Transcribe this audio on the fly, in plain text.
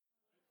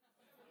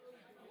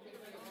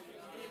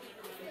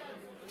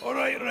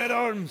Red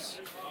Arms!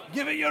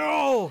 Give it your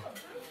all!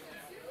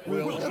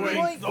 We'll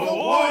drink the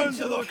wine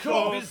to the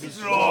cup is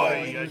dry,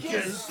 and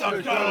kiss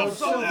the girls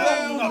so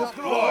they'll not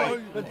cry,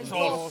 and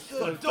toss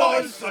the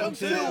dice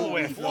until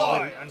we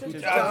fly,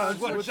 and dance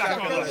with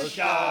Jack of the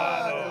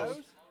Shadows.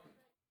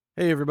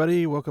 Hey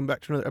everybody, welcome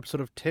back to another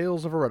episode of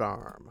Tales of a Red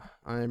Arm.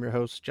 I am your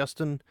host,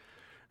 Justin,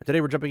 and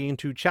today we're jumping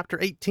into Chapter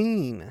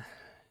 18,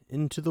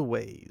 Into the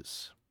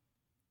Ways.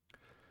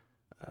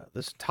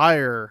 This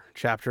entire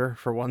chapter,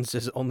 for once,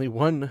 is only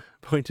one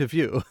point of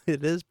view.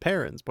 It is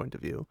Perrin's point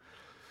of view.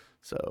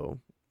 So,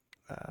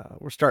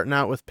 we're starting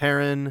out with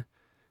Perrin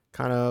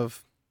kind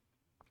of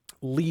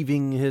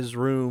leaving his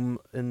room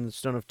in the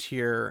Stone of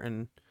Tyr,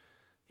 and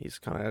he's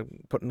kind of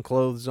putting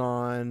clothes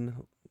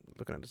on,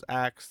 looking at his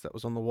axe that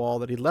was on the wall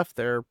that he left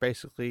there,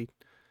 basically,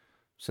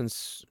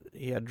 since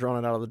he had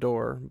drawn it out of the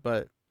door.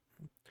 But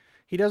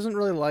he doesn't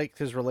really like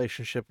his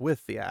relationship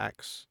with the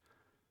axe,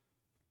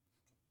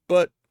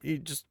 but he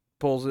just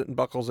pulls it and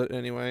buckles it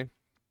anyway.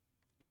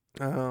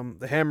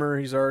 The hammer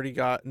he's already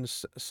got in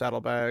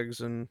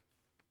saddlebags and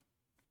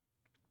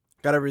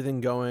got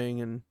everything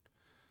going, and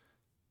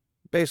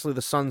basically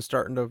the sun's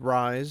starting to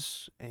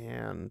rise,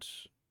 and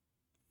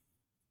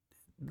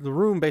the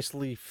room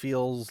basically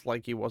feels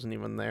like he wasn't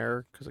even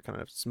there because it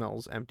kind of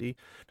smells empty,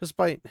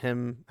 despite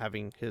him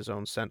having his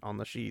own scent on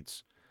the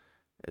sheets.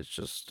 It's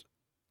just,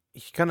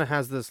 he kind of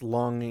has this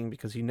longing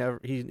because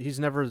he's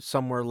never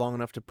somewhere long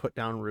enough to put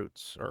down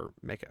roots or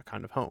make a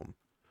kind of home.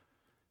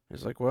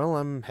 He's like, well,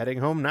 I'm heading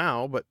home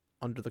now, but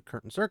under the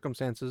current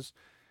circumstances,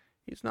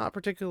 he's not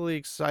particularly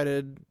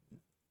excited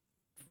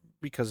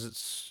because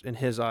it's, in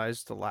his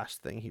eyes, the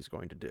last thing he's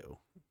going to do,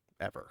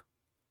 ever.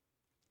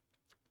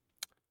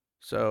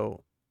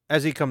 So,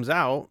 as he comes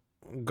out,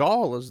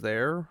 Gaul is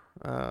there,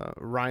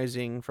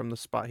 rising from the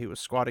spot he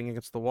was squatting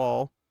against the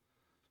wall.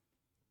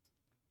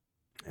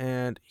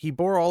 And he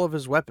bore all of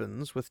his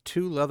weapons with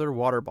 2 leather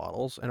water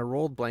bottles and a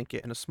rolled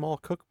blanket and a small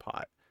cook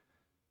pot,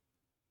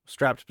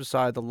 strapped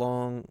beside the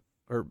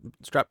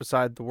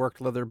worked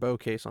leather bow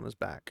case on his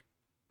back.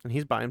 And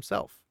he's by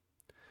himself.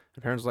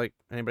 And Perrin's like,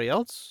 anybody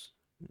else?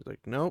 He's like,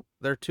 nope,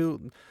 they're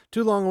too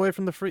long away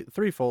from the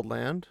threefold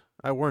land.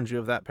 I warned you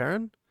of that,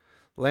 Perrin.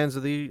 Lands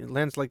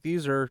like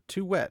these are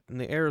too wet, and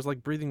the air is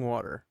like breathing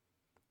water.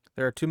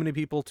 There are too many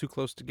people too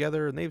close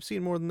together, and they've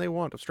seen more than they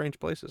want of strange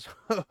places.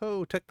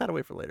 Oh, take that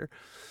away for later.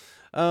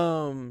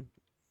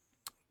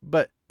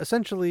 But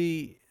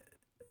essentially,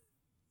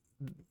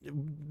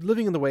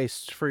 living in the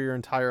waste for your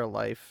entire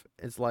life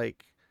is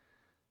like,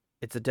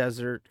 it's a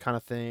desert kind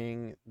of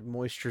thing.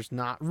 Moisture's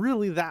not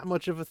really that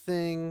much of a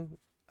thing.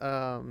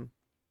 The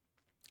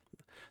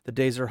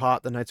days are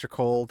hot, the nights are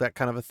cold, that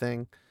kind of a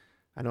thing.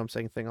 I know I'm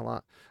saying thing a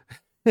lot.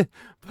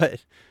 But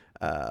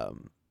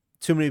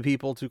too many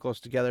people too close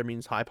together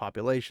means high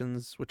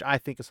populations, which I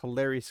think is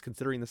hilarious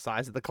considering the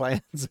size of the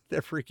clans.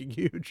 They're freaking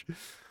huge.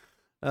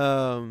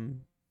 But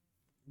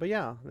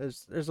yeah,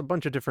 there's a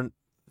bunch of different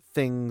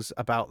things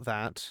about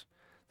that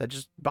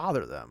just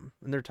bother them,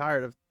 and they're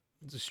tired of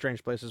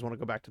strange places, want to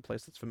go back to a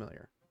place that's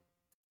familiar.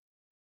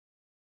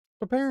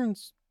 But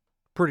Perrin's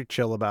pretty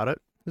chill about it.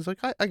 He's like,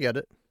 I get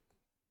it.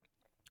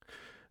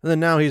 And then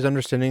now he's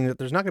understanding that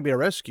there's not going to be a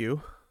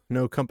rescue.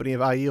 No company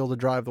of Aiel to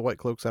drive the White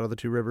Cloaks out of the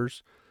 2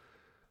 rivers.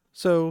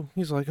 So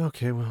he's like,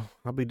 okay, well,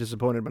 I'll be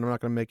disappointed, but I'm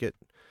not going to make it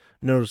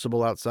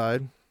noticeable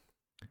outside.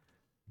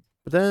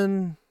 But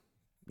then,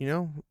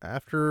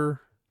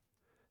 after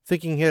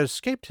thinking he had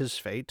escaped his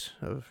fate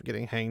of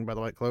getting hanged by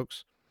the White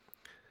Cloaks,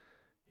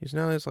 he's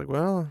like,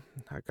 well,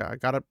 I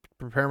got to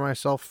prepare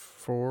myself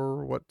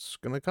for what's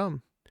going to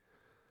come.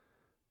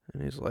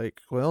 And he's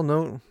like, well,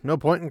 no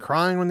point in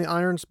crying when the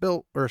iron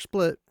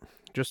split.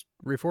 Just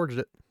reforged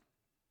it.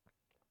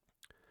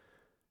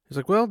 He's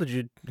like, well, did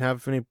you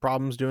have any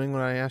problems doing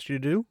what I asked you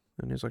to do?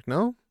 And he's like,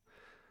 no.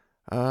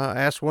 I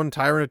asked one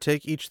tyrant to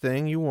take each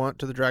thing you want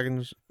to the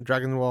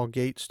Dragonwall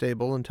Gate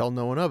stable and tell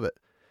no one of it.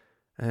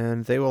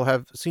 And they will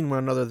have seen one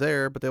another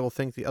there, but they will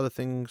think the other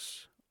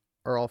things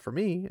are all for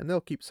me, and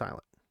they'll keep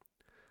silent.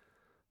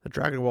 The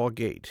Dragonwall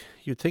Gate.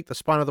 You'd think the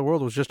spine of the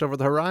world was just over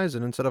the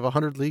horizon instead of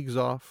 100 leagues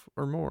off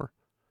or more.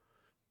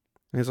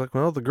 And he's like,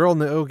 well, the girl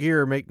and the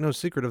Ogier make no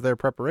secret of their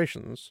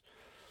preparations.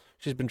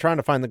 She's been trying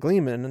to find the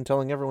Gleeman and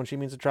telling everyone she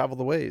means to travel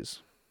the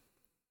ways.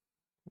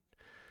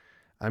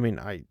 I mean,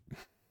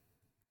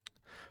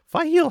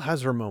 Fael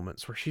has her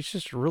moments where she's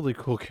just a really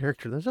cool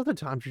character. There's other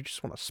times you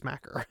just want to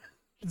smack her.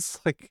 It's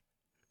like,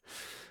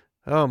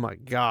 oh my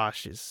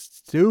gosh, she's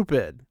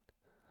stupid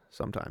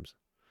sometimes.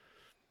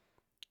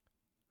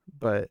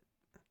 But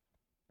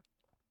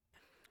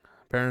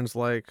Perrin's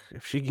like,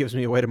 if she gives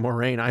me away to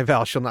Moraine, I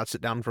vow she'll not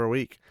sit down for a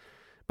week.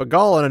 But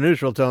Gaul in a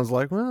neutral tone's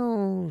like,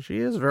 well, she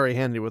is very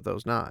handy with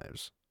those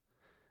knives.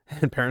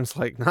 And Perrin's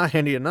like, not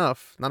handy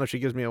enough. Not if she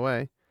gives me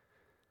away.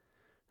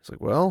 It's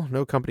like, well,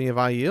 no company of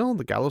Aiel.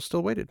 The gallows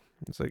still waited.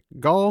 It's like,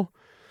 Gaul,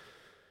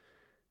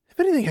 if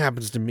anything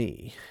happens to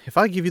me, if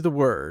I give you the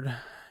word,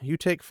 you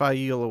take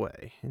Fael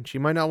away. And she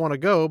might not want to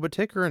go, but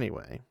take her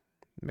anyway.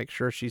 Make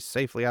sure she's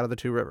safely out of the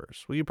 2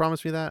 rivers. Will you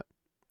promise me that?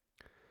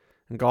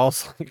 And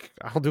Gaul's like,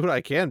 I'll do what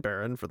I can,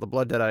 Perrin, for the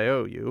blood debt I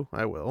owe you.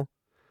 I will.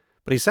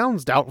 But he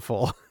sounds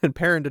doubtful, and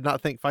Perrin did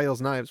not think Fael's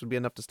knives would be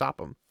enough to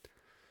stop him.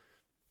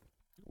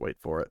 Wait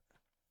for it.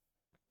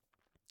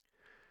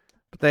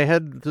 But they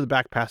head through the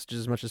back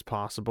passages as much as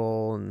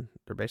possible, and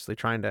they're basically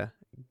trying to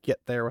get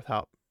there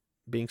without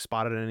being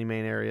spotted in any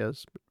main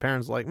areas. But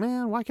Perrin's like,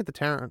 man, why can't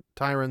the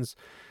Tyrans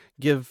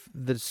give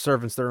the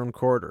servants their own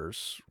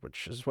quarters,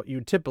 which is what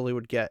you typically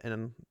would get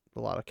in a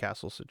lot of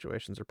castle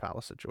situations or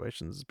palace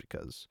situations,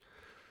 because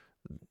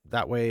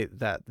that way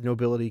that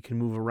nobility can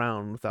move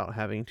around without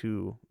having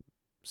to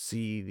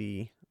see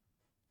the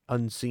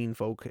unseen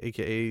folk,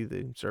 aka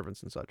the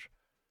servants and such.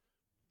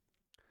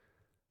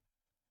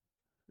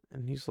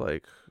 And he's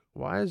like,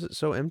 why is it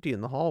so empty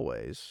in the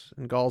hallways?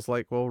 And Gaul's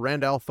like, well,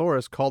 Randall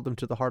Thoris called them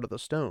to the heart of the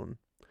stone.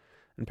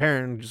 And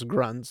Perrin just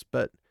grunts,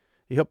 but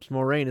he hopes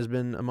Moiraine has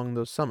been among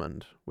those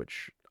summoned,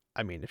 which,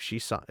 I mean, if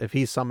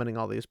he's summoning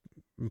all these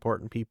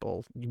important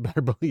people, you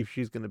better believe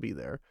she's going to be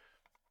there.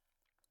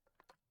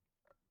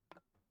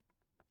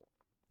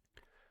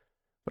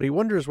 But he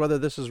wonders whether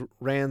this is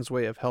Rand's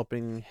way of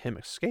helping him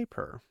escape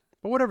her.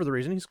 But whatever the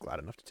reason, he's glad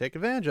enough to take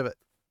advantage of it.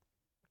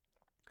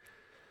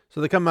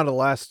 So they come out of the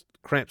last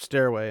cramped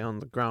stairway on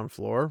the ground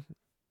floor,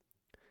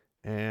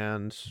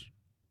 and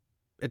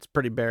it's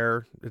pretty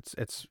bare.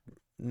 It's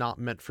not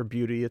meant for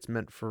beauty, it's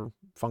meant for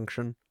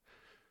function.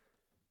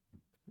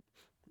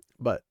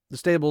 But the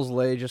stables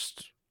lay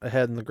just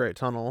ahead in the Great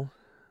Tunnel,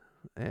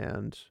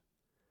 and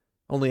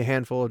only a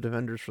handful of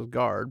defenders for the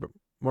guard, but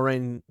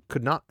Moiraine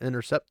could not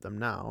intercept them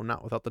now,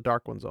 not without the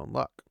Dark One's own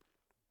luck.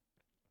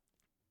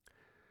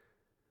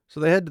 So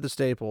they head to the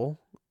stable,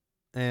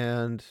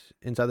 and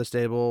inside the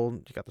stable,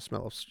 you got the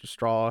smell of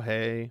straw,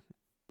 hay,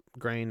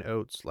 grain,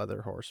 oats,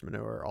 leather, horse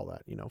manure, all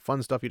that,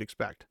 fun stuff you'd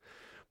expect.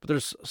 But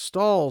there's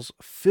stalls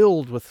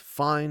filled with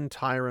fine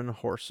Tyran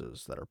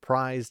horses that are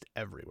prized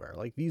everywhere.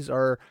 Like, these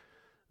are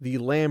the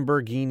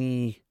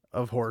Lamborghini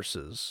of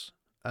horses.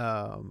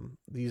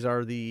 These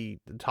are the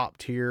top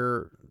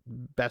tier,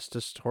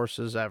 bestest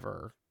horses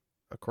ever,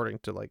 according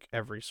to like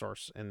every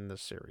source in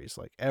this series.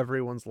 Like,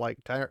 everyone's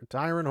like,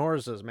 Tyran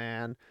horses,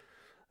 man.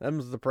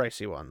 Them's the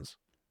pricey ones.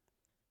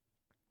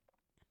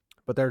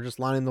 But they're just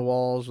lining the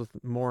walls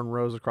with more in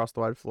rows across the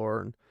wide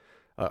floor,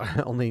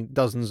 and only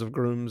dozens of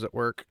grooms at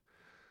work.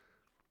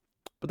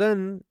 But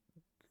then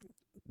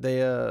they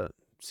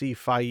see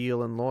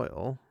Fael and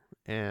Loial,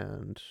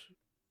 and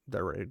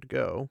they're ready to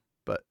go.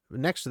 But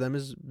next to them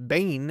is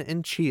Bane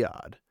and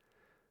Chiad,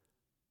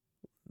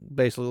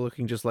 basically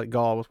looking just like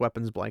Gaul with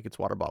weapons, blankets,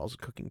 water bottles,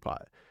 and cooking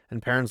pot.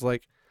 And Perrin's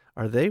like,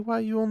 are they why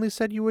you only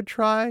said you would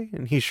try?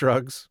 And he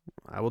shrugs.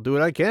 I will do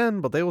what I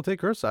can, but they will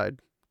take her side.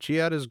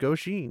 Chiad is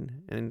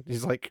Goshin. And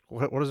he's like,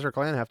 what does her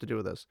clan have to do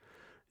with this?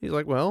 He's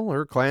like, well,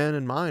 her clan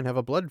and mine have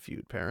a blood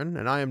feud, Perrin,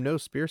 and I am no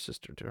spear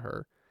sister to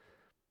her.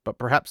 But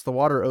perhaps the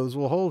water oaths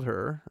will hold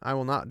her. I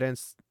will not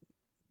dance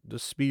the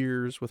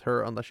spears with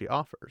her unless she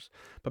offers.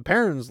 But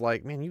Perrin's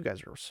like, man, you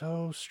guys are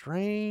so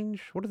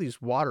strange. What are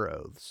these water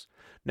oaths?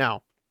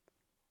 Now,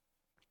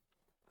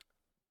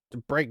 to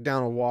break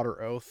down a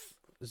water oath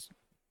as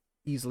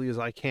easily as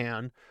I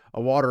can,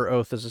 a water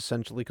oath is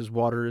essentially, because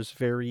water is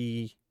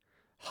very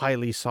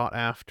highly sought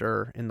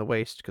after in the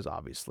Waste, because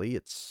obviously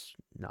it's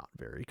not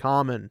very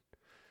common.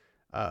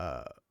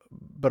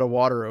 But a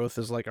water oath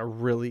is like a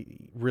really,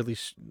 really,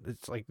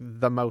 it's like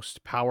the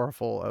most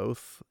powerful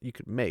oath you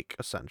could make,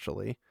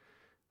 essentially.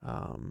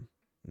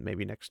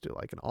 Maybe next to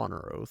like an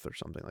honor oath or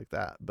something like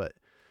that, but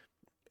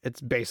it's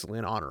basically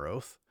an honor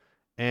oath.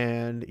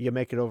 And you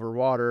make it over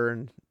water,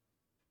 and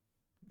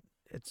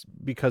it's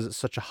because it's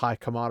such a high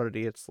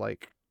commodity, it's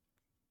like,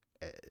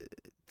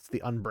 it's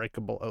the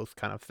unbreakable oath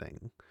kind of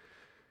thing.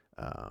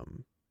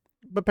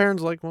 But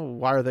Perrin's like, well,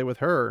 why are they with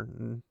her?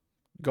 And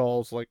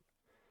Gaul's like,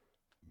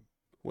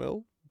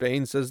 well,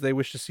 Bane says they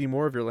wish to see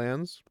more of your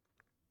lands,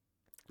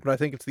 but I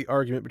think it's the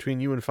argument between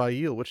you and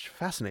Fael which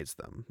fascinates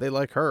them. They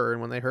like her, and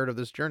when they heard of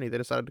this journey, they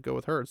decided to go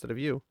with her instead of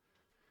you.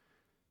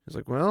 He's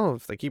like, well,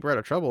 if they keep her out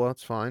of trouble,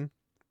 that's fine.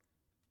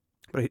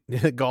 But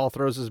Gaul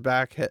throws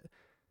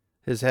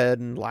his head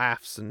and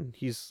laughs, and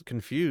he's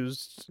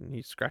confused, and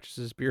he scratches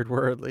his beard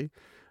worriedly.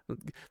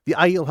 The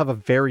Aiel have a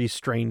very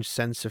strange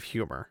sense of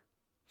humor.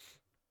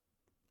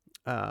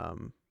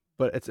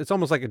 But it's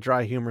almost like a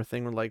dry humor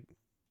thing when, like,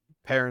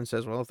 Perrin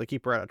says, well, if they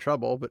keep her out of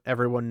trouble, but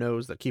everyone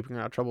knows that keeping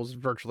her out of trouble is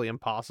virtually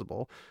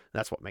impossible.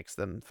 That's what makes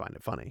them find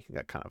it funny.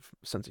 That kind of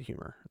sense of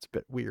humor. It's a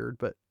bit weird,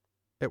 but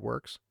it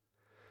works.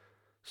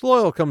 So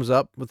Loial comes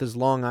up with his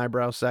long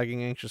eyebrows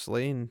sagging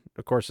anxiously, and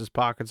of course his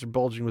pockets are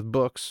bulging with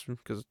books,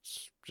 because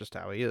it's just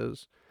how he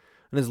is.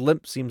 And his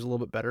limp seems a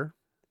little bit better.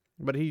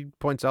 But he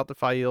points out that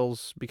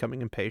Fael's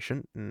becoming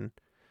impatient, and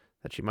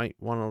that she might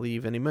want to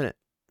leave any minute.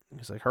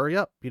 He's like, hurry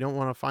up. You don't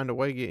want to find a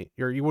waygate,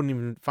 or you wouldn't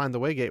even find the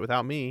waygate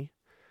without me.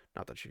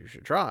 Not that you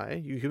should try.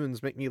 You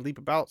humans make me leap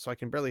about so I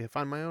can barely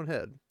find my own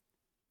head.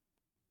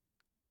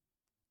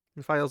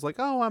 And Fael's like,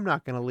 oh, I'm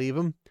not going to leave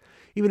him,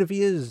 even if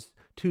he is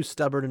too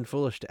stubborn and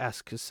foolish to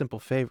ask his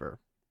simple favor.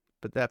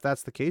 But if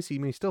that's the case, he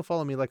may still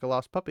follow me like a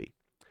lost puppy.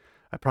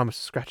 I promised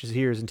to scratch his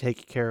ears and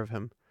take care of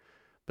him.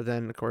 But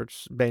then, of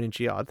course, Bane and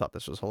Chiad thought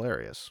this was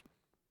hilarious.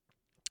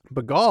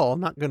 But Gaul,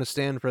 not going to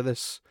stand for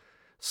this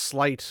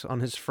slight on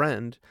his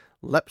friend,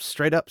 leapt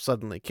straight up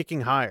suddenly,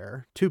 kicking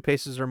higher, 2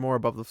 paces or more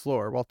above the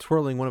floor, while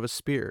twirling one of his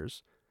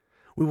spears.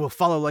 We will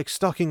follow like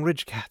stalking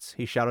ridge cats,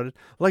 he shouted,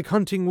 like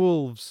hunting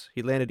wolves.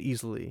 He landed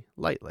easily,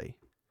 lightly,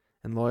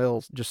 and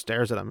Loyal just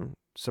stares at him,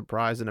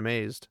 surprised and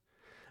amazed.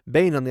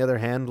 Bane, on the other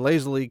hand,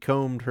 lazily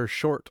combed her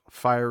short,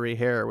 fiery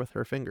hair with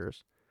her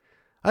fingers.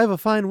 I have a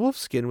fine wolf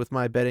skin with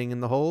my bedding in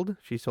the hold,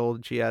 she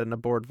told Chiad in a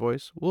bored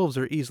voice. Wolves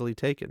are easily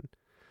taken.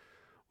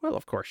 Well,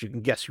 of course, you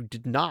can guess who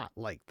did not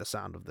like the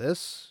sound of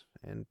this,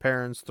 and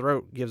Perrin's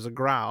throat gives a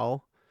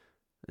growl,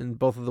 and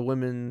both of the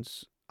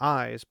women's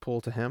eyes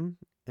pull to him,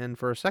 and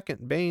for a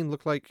second, Bane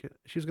looked like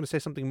she was going to say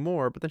something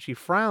more, but then she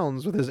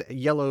frowns with his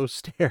yellow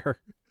stare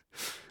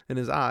in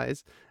his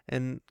eyes,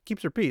 and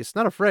keeps her peace,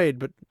 not afraid,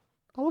 but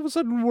all of a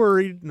sudden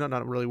worried. No,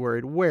 not really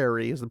worried.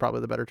 Wary is probably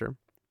the better term.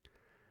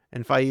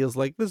 And Fail's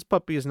like, this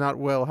puppy is not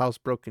well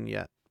housebroken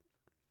yet.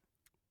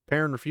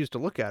 Perrin refused to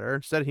look at her.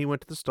 Instead, he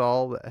went to the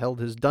stall that held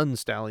his dun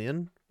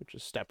stallion, which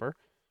is Stepper.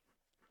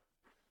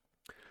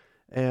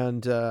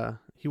 And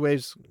he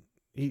waves.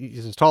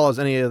 He's as tall as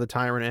any of the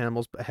tyrant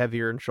animals, but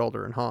heavier in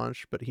shoulder and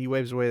haunch. But he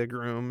waves away the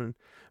groom and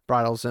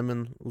bridles him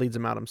and leads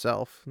him out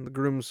himself. And the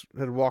grooms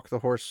had walked the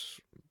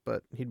horse,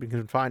 but he'd been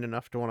confined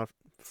enough to want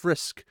to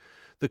frisk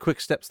the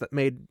quick steps that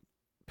made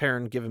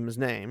Perrin give him his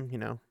name,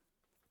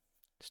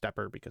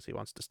 Stepper, because he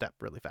wants to step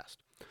really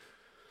fast.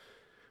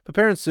 But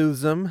Perrin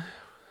soothes him,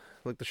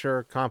 like the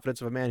sure confidence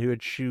of a man who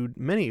had shoed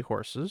many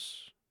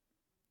horses.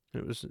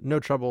 It was no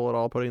trouble at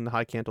all putting the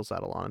high cantle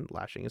saddle on,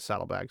 lashing his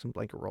saddlebags and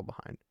blanket roll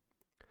behind.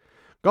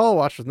 Gaul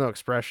watched with no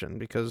expression,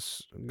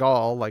 because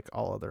Gaul, like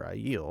all other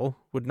Aiel,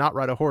 would not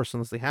ride a horse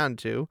unless they had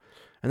to,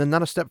 and then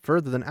not a step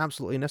further than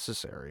absolutely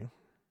necessary.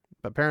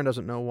 But Perrin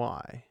doesn't know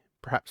why.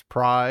 Perhaps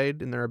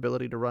pride in their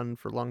ability to run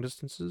for long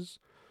distances?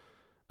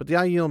 But the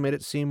Aiel made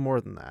it seem more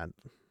than that.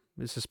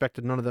 He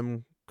suspected none of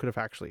them could have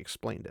actually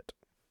explained it.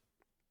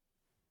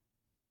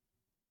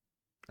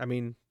 I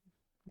mean,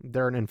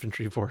 they're an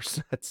infantry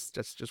force. That's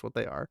just what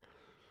they are.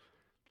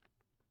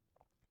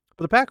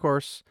 But the pack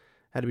horse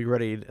had to be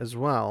readied as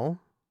well,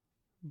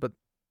 but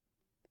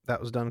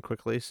that was done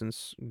quickly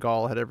since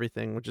Gaul had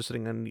everything, just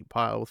sitting on a neat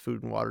pile with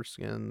food and water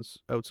skins,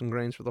 oats and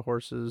grains for the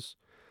horses,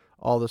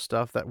 all the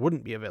stuff that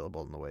wouldn't be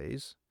available in the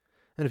ways,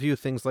 and a few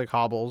things like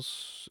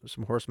hobbles,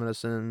 some horse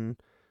medicine,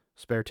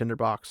 spare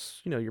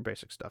tinderbox, your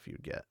basic stuff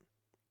you'd get.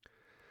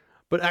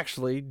 But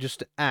actually, just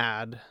to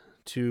add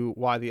to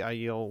why the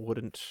Aiel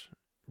wouldn't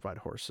ride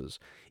horses,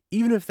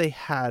 even if they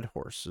had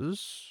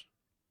horses,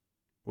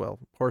 well,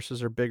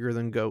 horses are bigger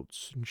than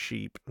goats and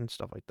sheep and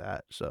stuff like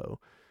that, so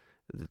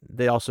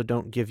they also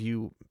don't give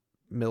you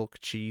milk,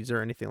 cheese,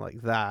 or anything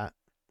like that.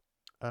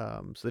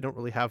 So they don't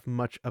really have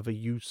much of a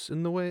use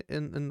in the way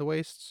in the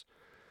wastes.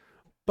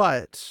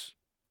 But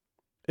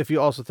if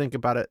you also think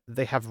about it,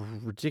 they have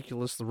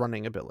ridiculous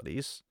running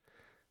abilities,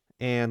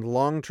 and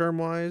long-term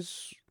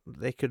wise,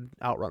 they could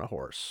outrun a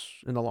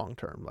horse in the long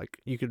term.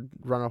 Like, you could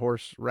run a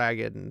horse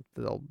ragged and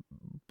they'll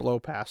blow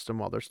past them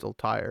while they're still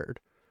tired,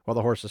 while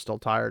the horse is still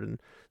tired,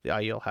 and the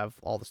Aiel have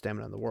all the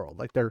stamina in the world.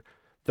 Like, they're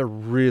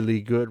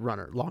really good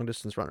long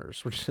distance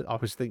runners, which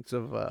always thinks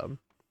of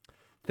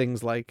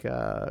things like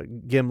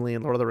Gimli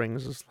in Lord of the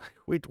Rings is like,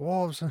 we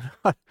dwarves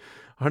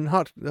are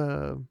not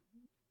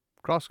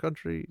cross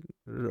country.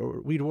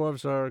 We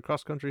dwarves are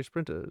cross country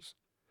sprinters.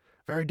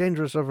 Very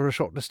dangerous over a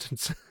short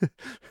distance.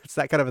 It's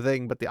that kind of a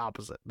thing, but the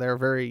opposite. They're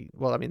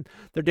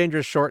they're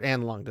dangerous short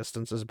and long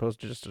distance as opposed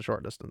to just a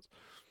short distance.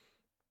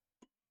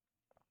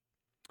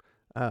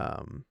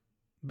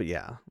 But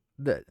yeah,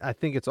 I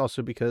think it's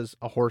also because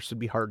a horse would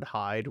be hard to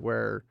hide,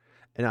 where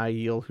an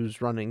Aiel who's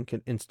running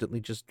can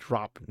instantly just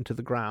drop into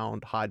the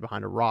ground, hide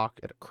behind a rock,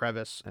 at a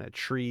crevice, and a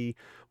tree,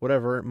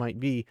 whatever it might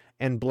be,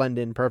 and blend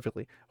in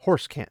perfectly.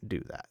 Horse can't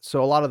do that.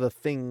 So a lot of the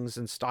things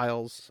and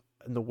styles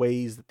and the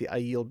ways that the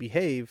Aiel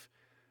behave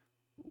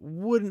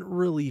wouldn't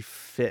really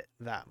fit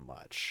that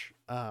much.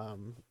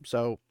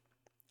 So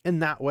in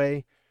that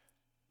way,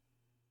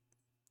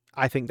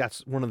 I think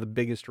that's one of the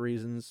biggest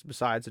reasons,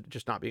 besides it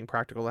just not being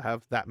practical, to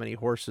have that many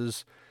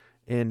horses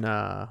in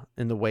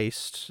the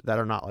waste that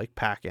are not like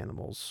pack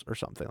animals or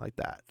something like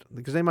that.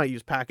 Because they might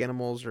use pack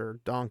animals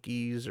or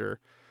donkeys or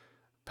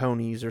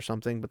ponies or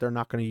something, but they're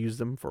not going to use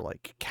them for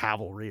like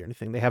cavalry or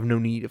anything. They have no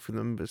need for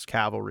them as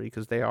cavalry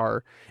because they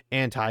are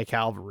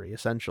anti-cavalry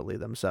essentially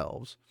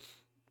themselves.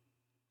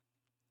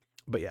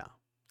 But yeah.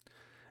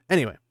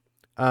 Anyway,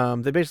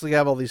 they basically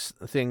have all these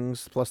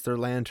things plus their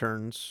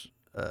lanterns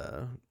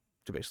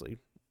to basically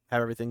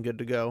have everything good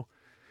to go.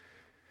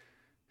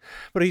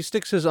 But he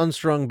sticks his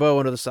unstrung bow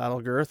under the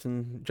saddle girth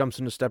and jumps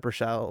into Stepper's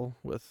saddle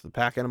with the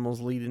pack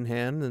animal's lead in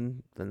hand,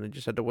 and then they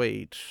just had to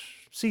wait,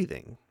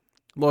 seething.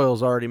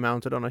 Loyal's already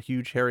mounted on a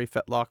huge hairy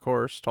fetlock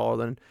horse, taller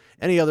than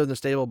any other in the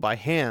stable by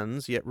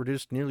hands, yet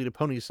reduced nearly to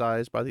pony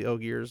size by the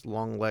Ogier's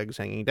long legs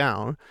hanging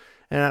down,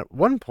 and at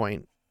one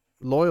point,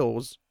 Loyal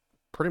was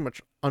pretty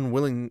much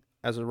unwilling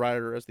as a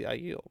rider as the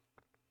Aiel.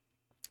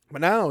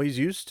 But now he's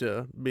used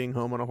to being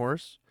home on a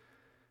horse,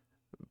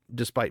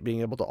 despite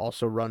being able to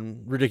also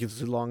run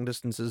ridiculously long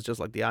distances just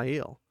like the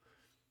Aiel.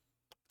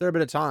 There had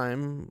been a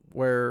time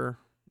where,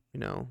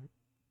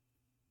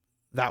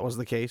 that was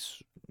the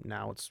case.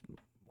 Now it's,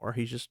 or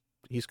he's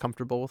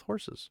comfortable with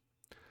horses.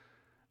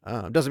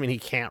 Doesn't mean he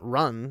can't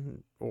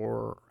run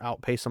or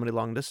outpace somebody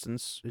long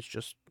distance. It's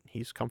just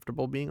he's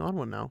comfortable being on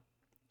one now.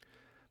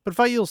 But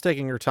Fail's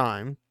taking her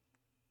time,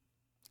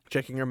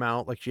 checking her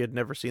mount like she had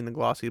never seen the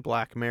glossy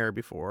black mare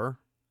before.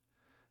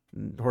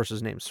 The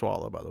horse's name's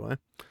Swallow, by the way.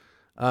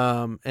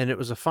 And it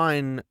was a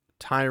fine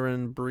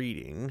Tyrant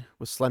breeding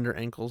with slender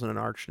ankles and an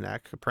arched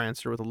neck, a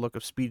prancer with a look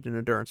of speed and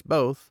endurance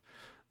both.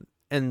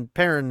 And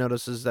Perrin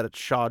notices that it's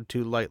shod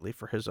too lightly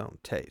for his own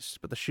taste,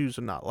 but the shoes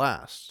would not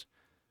last.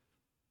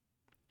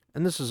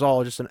 And this is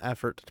all just an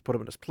effort to put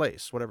him in his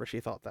place, whatever she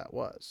thought that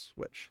was,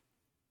 which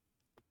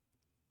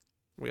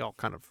we all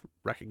kind of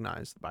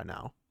recognized by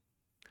now.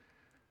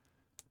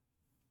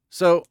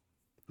 So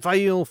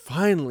Fail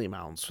finally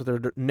mounts with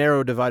her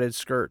narrow divided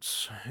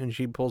skirts, and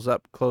she pulls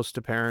up close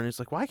to Perrin. He's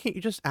like, "Why can't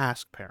you just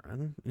ask,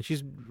 Perrin?" And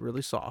she's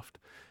really soft.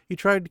 "You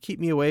tried to keep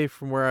me away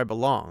from where I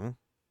belong,"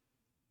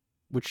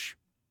 which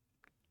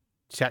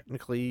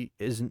technically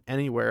isn't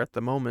anywhere at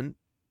the moment,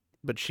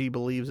 but she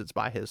believes it's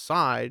by his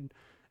side.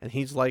 And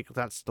he's like,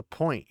 "That's the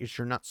point, is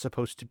you're not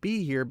supposed to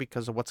be here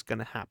because of what's going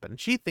to happen."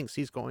 She thinks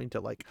he's going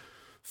to,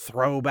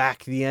 throw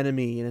back the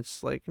enemy. And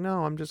it's like,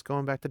 no, I'm just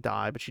going back to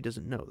die. But she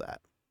doesn't know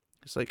that.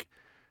 It's like,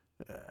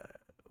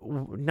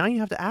 now you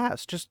have to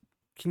ask.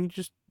 Can you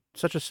just,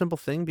 such a simple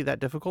thing, be that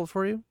difficult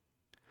for you?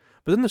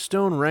 But then the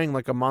stone rang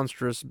like a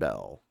monstrous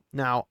bell.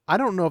 Now, I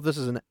don't know if this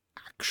is an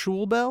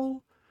actual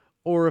bell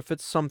or if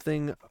it's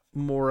something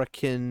more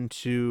akin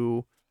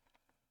to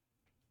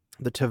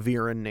the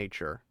ta'veren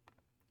nature.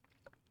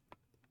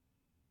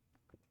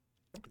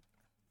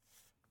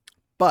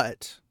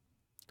 But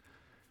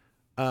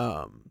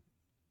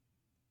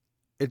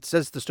it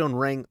says the stone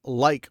rang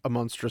like a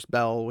monstrous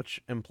bell,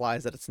 which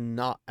implies that it's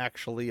not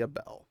actually a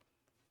bell.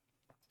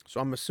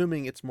 So I'm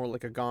assuming it's more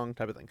like a gong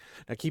type of thing.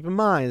 Now keep in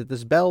mind that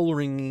this bell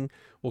ringing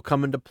will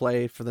come into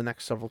play for the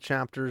next several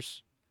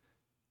chapters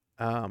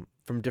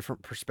from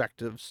different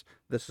perspectives.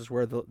 This is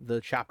where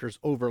the chapters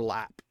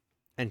overlap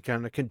and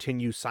kind of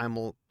continue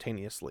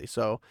simultaneously.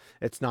 So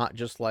it's not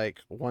just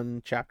like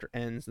one chapter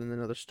ends and then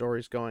another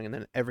story's going and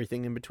then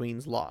everything in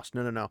between's lost.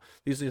 No.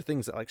 These are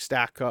things that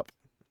stack up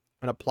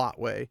in a plot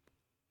way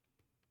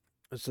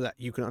so that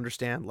you can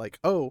understand,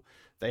 oh,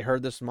 they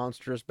heard this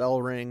monstrous bell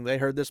ring. They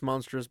heard this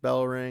monstrous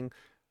bell ring.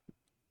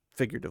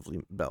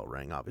 Figuratively bell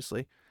ring,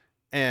 obviously.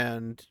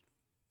 And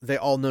they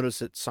all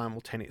notice it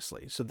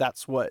simultaneously. So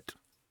that's what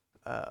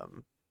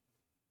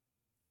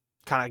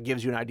kind of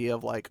gives you an idea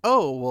of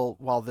oh, well,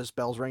 while this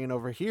bell's ringing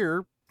over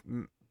here,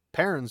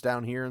 Perrin's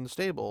down here in the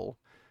stable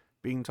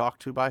being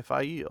talked to by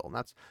Fail.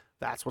 And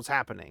that's what's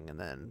happening. And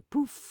then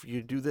poof,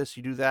 you do this,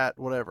 you do that,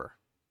 whatever.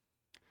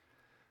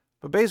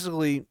 But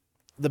basically,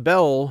 the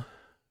bell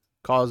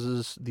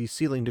causes the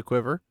ceiling to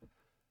quiver,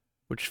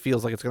 which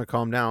feels like it's going to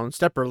calm down.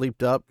 Stepper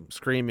leaped up,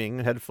 screaming,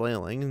 head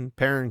flailing, and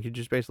Perrin could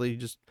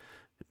just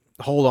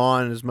hold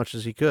on as much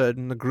as he could.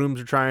 And the grooms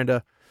are trying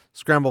to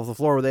scramble off the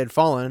floor where they had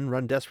fallen,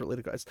 run desperately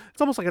to guys. It's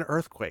almost like an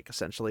earthquake,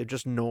 essentially,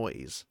 just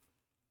noise.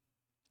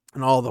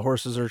 And all the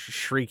horses are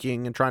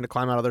shrieking and trying to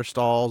climb out of their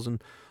stalls.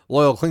 And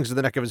Loial clings to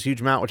the neck of his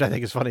huge mount, which I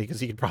think is funny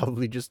because he could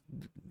probably just...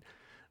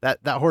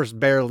 That horse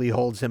barely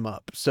holds him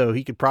up, so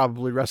he could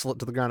probably wrestle it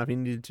to the ground if he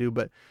needed to.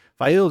 But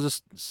Fail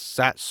just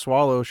sat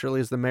Swallow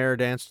surely as the mare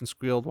danced and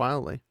squealed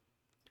wildly.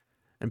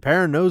 And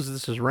Perrin knows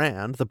this is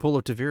Rand, the pool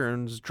of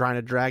ta'veren, is trying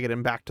to drag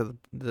him back to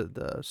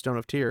the Stone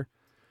of Tyr.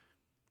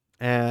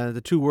 And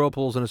the two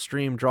whirlpools in a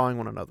stream drawing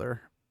one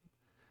another.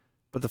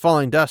 But the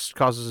falling dust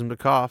causes him to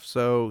cough,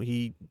 so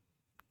he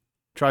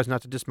tries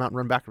not to dismount and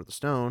run back to the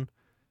stone.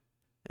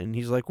 And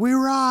he's like, "We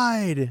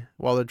ride!"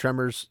 While the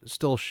tremors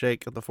still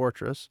shake at the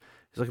fortress.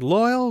 He's like,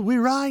 "Loial, we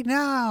ride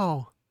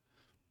now!"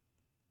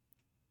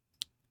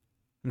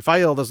 And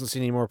Fael doesn't see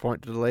any more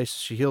point to delay, so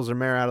she heels her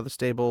mare out of the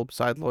stable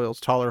beside Loial's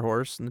taller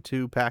horse, and the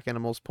two pack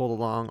animals pulled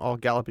along, all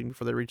galloping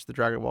before they reached the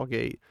Dragonwall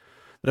gate.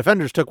 The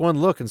defenders took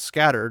one look and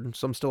scattered,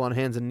 some still on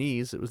hands and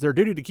knees. It was their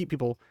duty to keep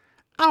people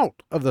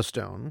out of the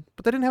stone,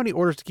 but they didn't have any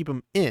orders to keep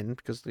them in,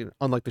 because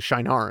unlike the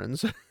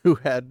Shinarans, who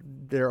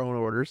had their own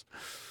orders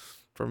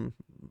from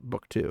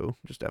Book 2,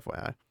 just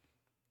FYI.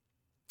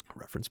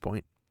 Reference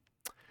point.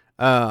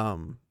 But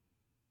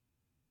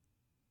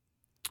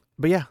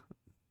yeah,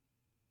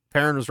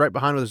 Perrin was right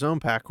behind with his own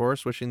pack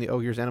horse, wishing the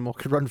Ogier's animal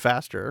could run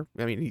faster.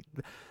 I mean,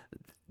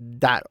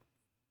 that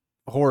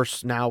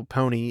horse, now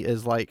pony,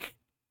 is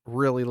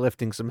really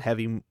lifting some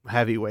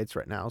heavy weights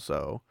right now.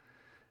 So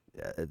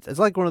it's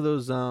like one of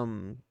those,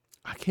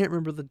 I can't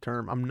remember the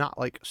term. I'm not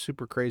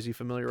super crazy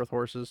familiar with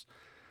horses.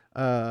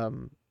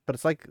 But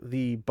it's like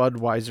the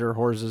Budweiser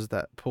horses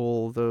that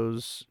pull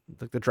those,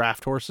 the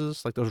draft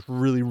horses, those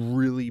really,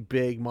 really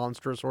big,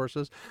 monstrous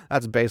horses.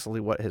 That's basically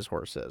what his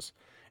horse is.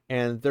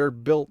 And they're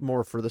built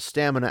more for the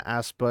stamina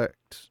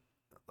aspect,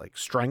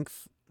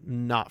 strength,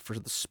 not for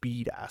the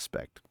speed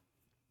aspect.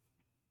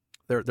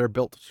 They're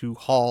built to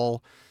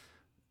haul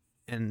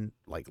and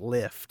like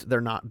lift.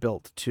 They're not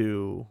built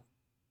to,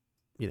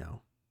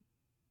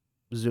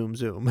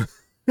 zoom.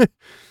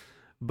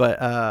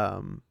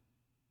 But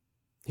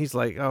he's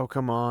like, oh,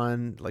 come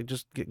on, like,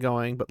 just get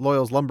going. But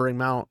Loyal's lumbering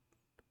mount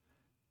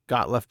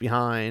got left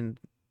behind,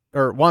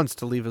 or wants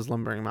to leave his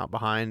lumbering mount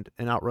behind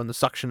and outrun the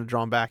suction to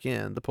draw him back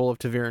in, the pull of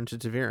Taviran to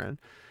Taviran.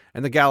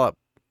 And the gallop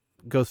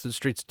goes through the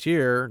streets of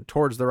Tyr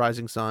towards the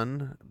rising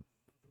sun,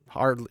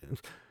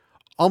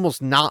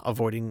 almost not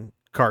avoiding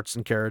carts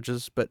and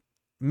carriages, but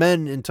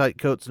men in tight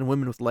coats and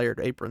women with layered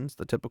aprons,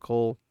 the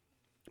typical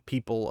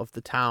people of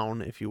the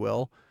town, if you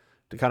will,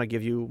 to kind of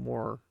give you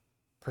more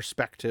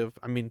perspective.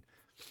 I mean,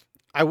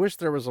 I wish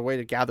there was a way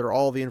to gather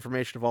all the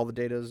information of all the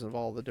datas of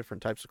all the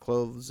different types of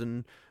clothes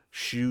and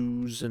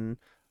shoes and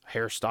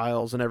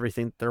hairstyles and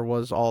everything there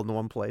was all in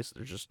one place.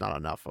 There's just not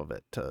enough of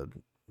it to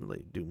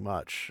really do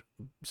much,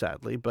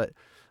 sadly, but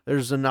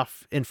there's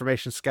enough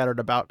information scattered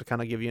about to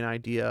kind of give you an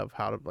idea of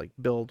how to like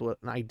build an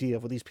idea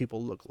of what these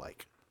people look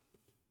like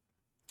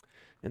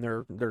and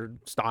their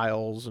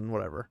styles and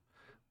whatever.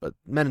 But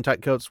men in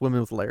tight coats, women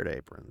with layered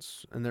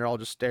aprons, and they're all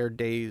just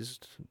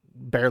dazed,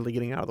 barely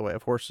getting out of the way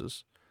of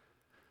horses.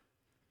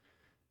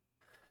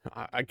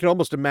 I could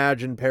almost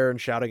imagine Perrin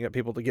shouting at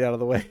people to get out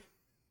of the way.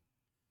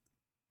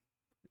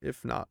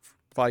 If not,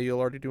 Fael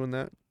already doing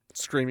that,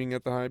 screaming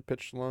at the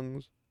high-pitched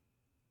lungs.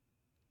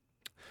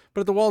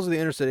 But at the walls of the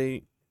inner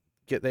city,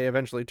 they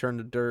eventually turn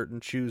to dirt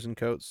and shoes and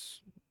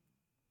coats,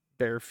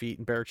 bare feet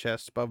and bare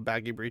chests above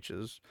baggy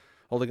breeches,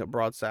 holding up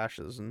broad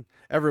sashes, and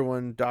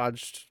everyone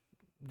dodged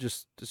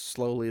just as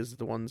slowly as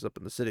the ones up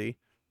in the city.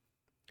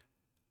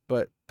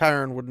 But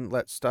Perrin wouldn't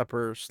let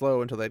Stepper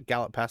slow until they'd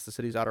galloped past the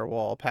city's outer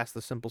wall, past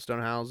the simple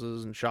stone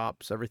houses and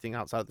shops, everything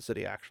outside the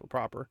city actual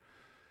proper.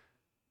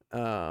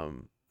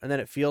 And then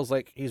it feels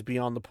like he's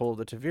beyond the pull of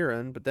the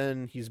Taviran, but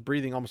then he's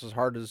breathing almost as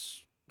hard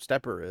as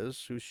Stepper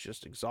is, who's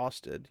just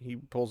exhausted. He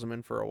pulls him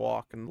in for a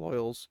walk, and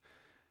Loyal's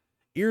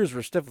ears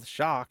were stiff with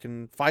shock,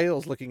 and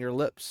Fael's licking her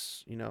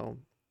lips,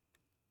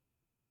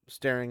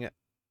 staring at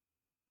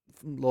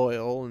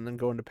Loyal, and then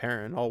going to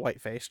Perrin, all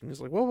white-faced, and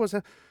he's like, what was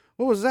that?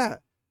 What was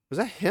that? Was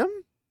that him?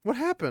 What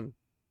happened?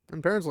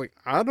 And Perrin's like,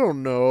 I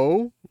don't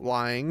know,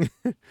 lying.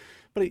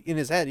 But in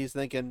his head, he's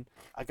thinking,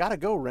 I gotta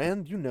go,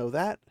 Rand, you know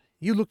that.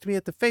 You looked me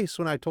at the face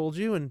when I told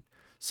you and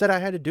said I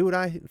had to do what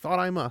I thought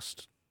I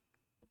must.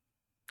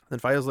 Then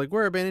Fael's like,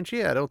 where are Bane and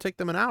Chiad? It'll take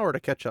them an hour to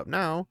catch up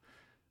now.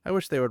 I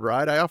wish they would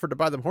ride. I offered to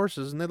buy them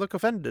horses, and they look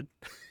offended.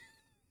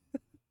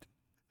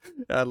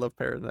 I love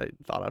Perrin. I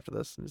thought after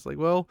this. And he's like,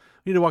 well,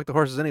 we need to walk the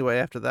horses anyway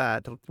after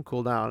that to let them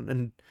cool down.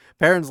 And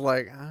Perrin's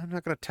like, I'm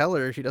not going to tell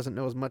her she doesn't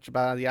know as much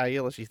about the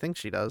Aiel as she thinks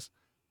she does.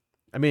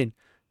 I mean,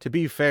 to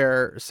be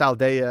fair,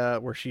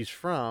 Saldea, where she's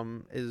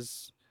from,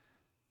 is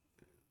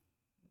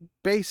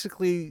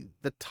basically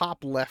the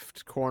top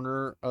left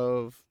corner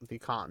of the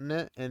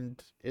continent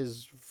and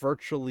is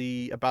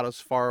virtually about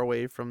as far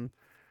away from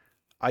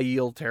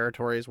Aiel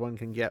territory as one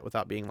can get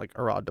without being like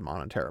Arad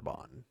Daman and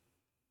Terabon.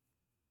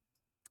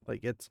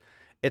 Like,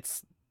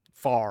 it's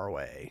far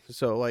away.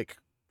 So, like,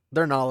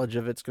 their knowledge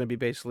of it's going to be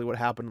basically what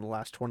happened in the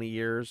last 20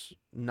 years,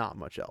 not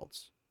much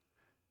else.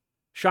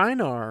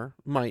 Shinar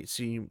might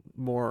see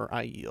more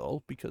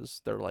Aiel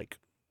because they're, like,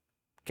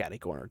 catty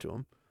corner to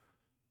him.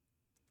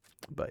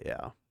 But,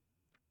 yeah.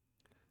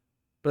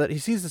 But he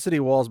sees the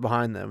city walls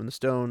behind them and the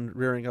stone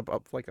rearing up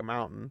like a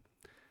mountain.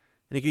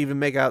 And he can even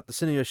make out the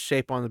sinuous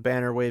shape on the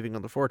banner waving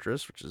on the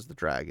fortress, which is the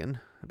dragon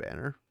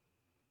banner.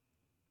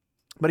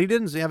 But he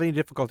didn't have any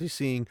difficulty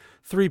seeing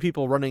 3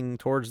 people running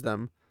towards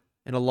them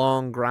in a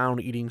long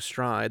ground-eating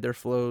stride. Their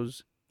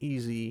flows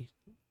ease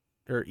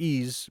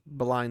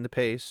belying the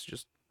pace,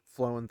 just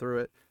flowing through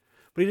it.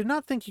 But he did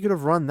not think he could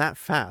have run that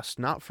fast,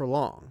 not for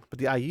long. But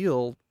the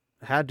Aiel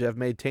had to have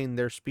maintained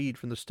their speed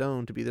from the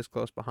stone to be this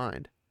close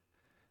behind.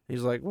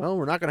 He's like, well,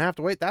 we're not going to have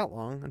to wait that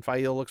long. And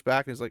Fael looks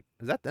back and he's like,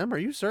 is that them? Are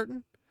you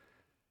certain?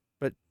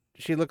 But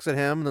she looks at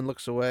him and then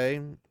looks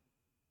away.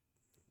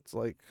 It's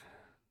like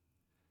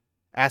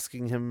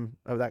asking him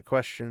of that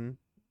question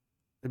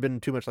had been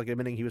too much like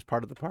admitting he was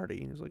part of the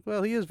party. He's like,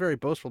 well, he is very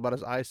boastful about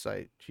his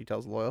eyesight, she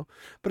tells Loyal,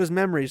 but his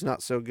memory's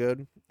not so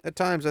good. At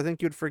times, I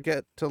think you'd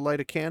forget to light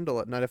a candle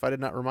at night if I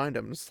did not remind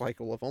him. It's like,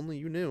 well, if only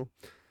you knew.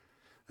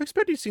 I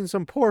expect you've seen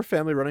some poor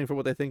family running for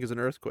what they think is an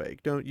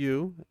earthquake, don't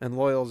you? And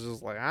Loyal's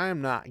just like, I'm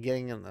not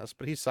getting in this,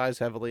 but he sighs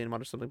heavily and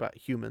mutters something about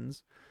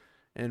humans.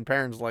 And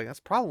Perrin's like,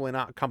 that's probably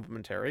not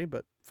complimentary,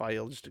 but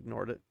Fael just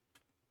ignored it.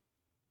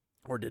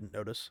 Or didn't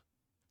notice.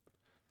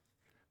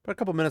 But a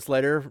couple minutes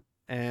later,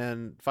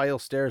 and Fael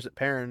stares at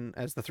Perrin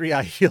as the 3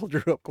 Aiel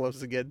drew up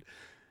close again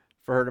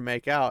for her to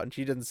make out, and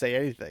she didn't say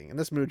anything. In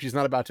this mood, she's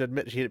not about to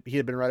admit he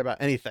had been right about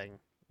anything.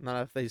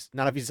 Not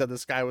if he said the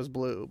sky was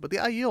blue. But the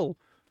Aiel,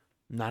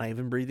 not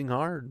even breathing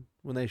hard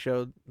when they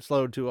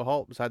slowed to a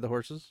halt beside the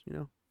horses,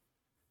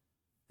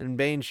 And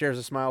Bane shares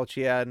a smile with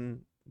Chiad,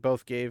 and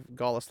both gave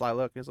Gaul a sly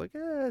look. He's like,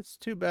 it's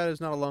too bad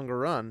it's not a longer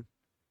run.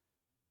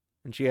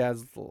 And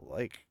Chiad's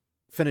like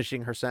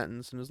finishing her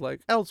sentence and is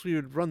like, else we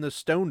would run this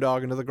stone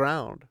dog into the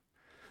ground.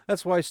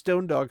 That's why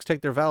stone dogs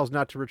take their vows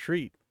not to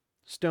retreat.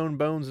 Stone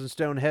bones and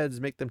stone heads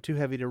make them too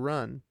heavy to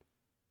run.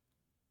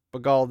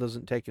 But Gaul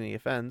doesn't take any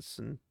offense,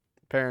 and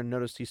Perrin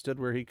noticed he stood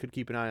where he could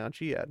keep an eye on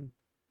Chiad.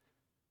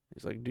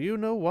 He's like, do you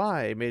know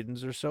why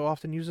maidens are so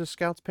often used as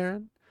scouts,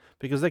 Perrin?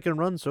 Because they can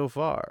run so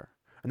far.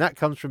 And that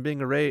comes from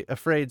being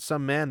afraid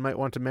some man might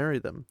want to marry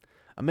them.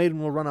 A maiden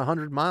will run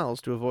 100 miles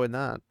to avoid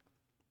that.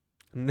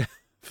 And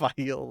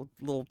Fael,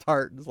 little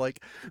tart, is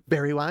like,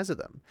 very wise of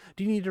them.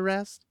 Do you need a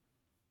rest?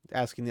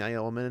 Asking the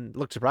Aiel woman,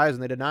 looked surprised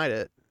and they denied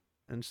it.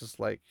 And it's just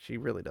like, she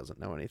really doesn't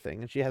know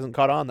anything. And she hasn't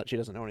caught on that she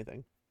doesn't know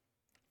anything.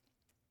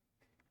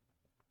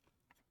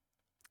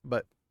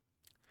 But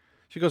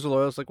she goes to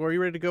Loial. It's like, well, are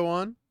you ready to go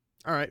on?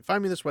 All right,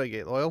 find me this way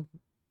gate, Loial.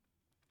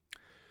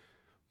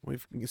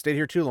 We've stayed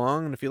here too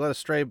long, and if you let a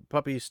stray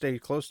puppy stay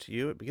close to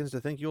you, it begins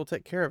to think you will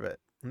take care of it.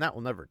 And that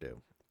will never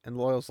do. And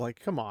Loial's like,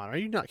 come on, are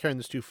you not carrying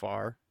this too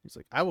far? He's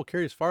like, I will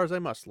carry as far as I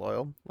must,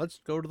 Loial. Let's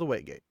go to the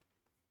way gate.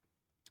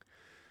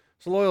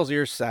 So Loial's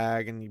ears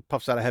sag, and he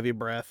puffs out a heavy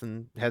breath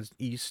and heads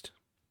east.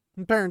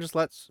 And Perrin just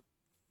lets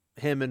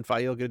him and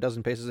Fael get a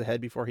dozen paces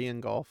ahead before he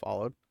and Gaul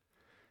followed.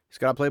 He's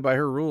got to play by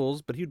her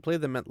rules, but he'd play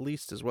them at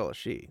least as well as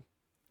she.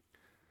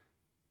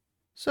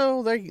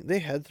 So they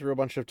head through a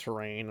bunch of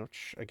terrain,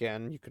 which,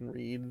 again, you can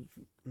read. I'm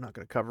not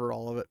going to cover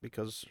all of it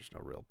because there's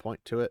no real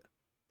point to it.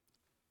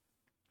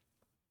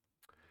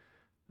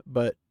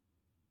 But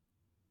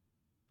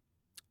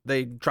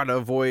they try to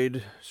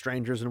avoid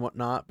strangers and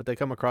whatnot, but they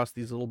come across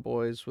these little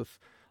boys with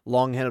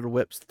long-handled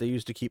whips that they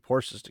use to keep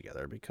horses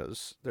together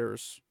because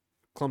there's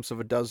clumps of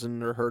a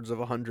dozen or herds of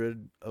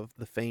 100 of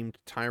the famed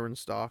Tyrant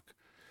stock.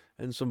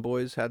 And some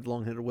boys had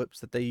long-handled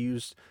whips that they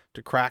used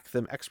to crack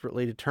them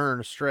expertly to turn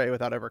a stray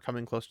without ever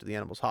coming close to the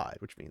animal's hide,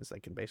 which means they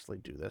can basically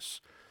do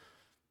this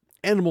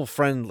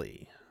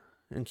animal-friendly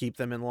and keep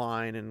them in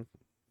line and,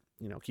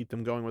 keep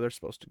them going where they're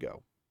supposed to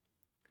go.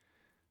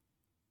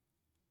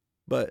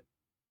 But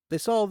they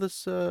saw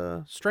this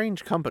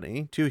strange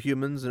company, 2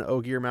 humans and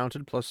Ogier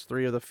mounted, plus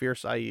 3 of the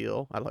fierce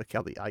Aiel. I like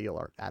how the Aiel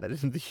are added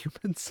into the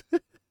humans.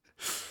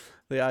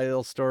 The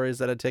Aiel stories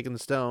that had taken the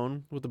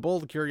stone, with the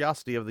bold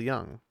curiosity of the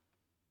young.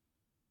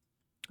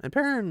 And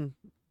Perrin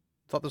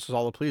thought this was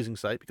all a pleasing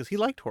sight because he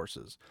liked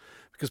horses.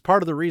 Because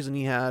part of the reason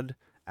he had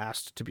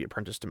asked to be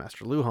apprenticed to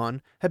Master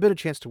Luhan had been a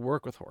chance to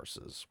work with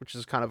horses, which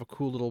is kind of a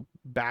cool little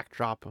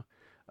backdrop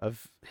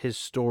of his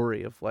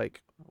story of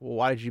like, well,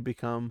 why did you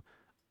become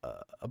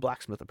a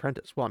blacksmith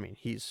apprentice? Well, I mean,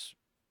 he's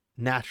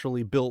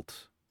naturally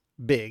built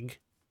big,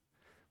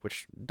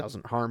 which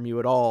doesn't harm you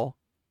at all,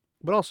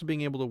 but also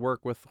being able to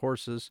work with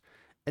horses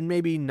and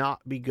maybe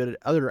not be good at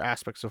other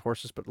aspects of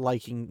horses, but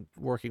liking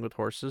working with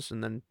horses,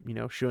 and then,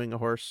 shoeing a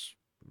horse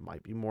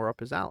might be more up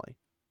his alley.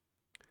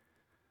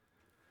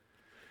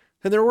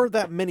 And there weren't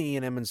that many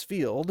in Emond's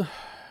Field,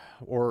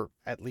 or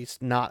at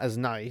least not as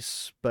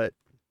nice, but,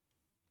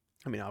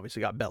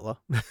 obviously got Bella.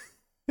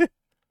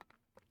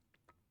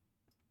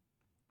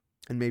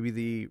 And maybe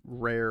the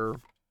rare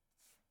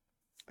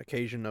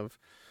occasion of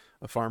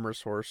a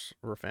farmer's horse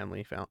or a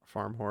family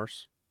farm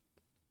horse.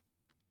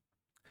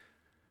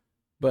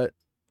 But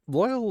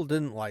Loial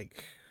didn't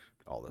like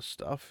all this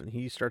stuff, and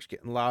he starts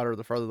getting louder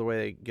the farther away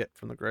they get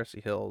from the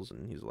grassy hills,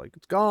 and he's like,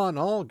 it's gone,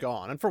 all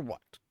gone, and for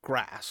what?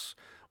 Grass.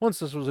 Once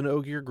this was an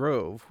Ogier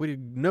grove. We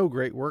did no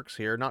great works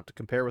here, not to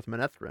compare with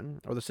Manetheren,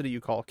 or the city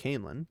you call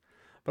Caemlyn,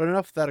 but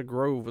enough that a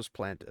grove was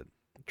planted.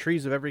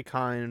 Trees of every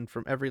kind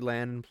from every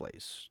land and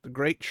place. The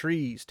great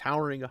trees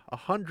towering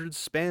 100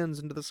 spans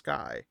into the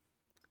sky.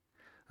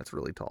 That's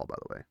really tall, by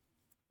the way.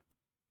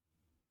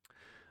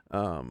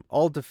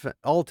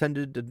 All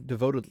tended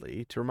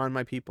devotedly to remind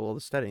my people of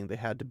the steading they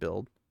had to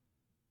build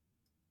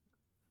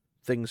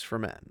things for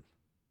men.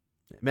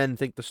 Men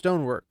think the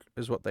stonework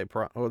is what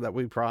that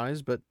we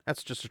prize, but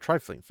that's just a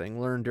trifling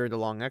thing learned during the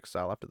long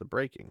exile after the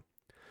breaking.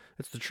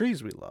 It's the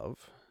trees we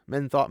love.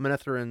 Men thought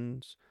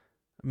Manetheren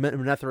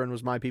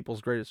was my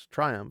people's greatest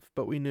triumph,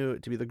 but we knew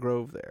it to be the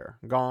grove there.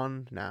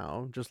 Gone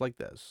now, just like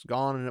this.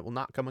 Gone, and it will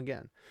not come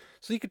again.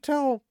 So you could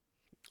tell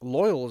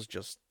Loial is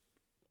just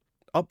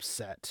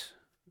upset.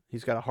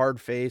 He's got a hard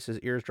face, his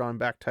ears drawn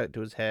back tight to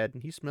his head,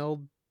 and he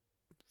smelled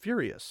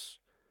furious.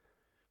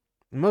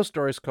 Most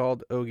stories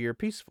called Ogier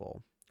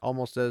peaceful,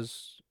 almost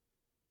as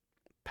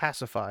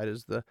pacified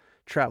as the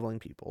traveling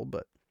people,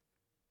 but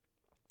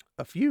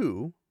a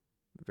few,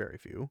 very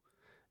few,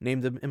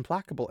 named them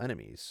implacable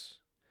enemies.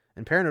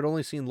 And Perrin had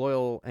only seen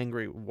Loial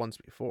angry once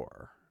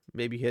before.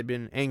 Maybe he had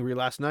been angry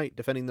last night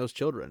defending those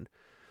children.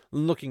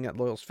 Looking at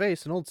Loial's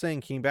face, an old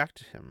saying came back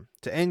to him,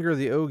 to anger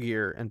the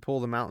Ogier and pull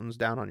the mountains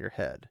down on your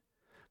head.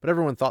 But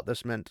everyone thought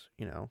this meant,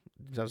 that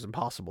was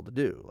impossible to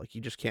do. Like,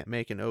 you just can't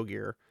make an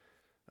Ogier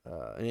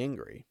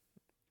angry.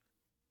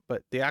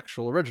 But the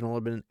actual original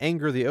had been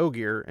anger the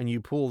Ogier and you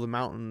pull the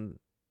mountain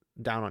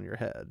down on your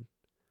head.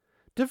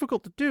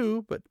 Difficult to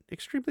do, but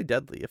extremely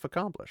deadly if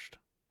accomplished.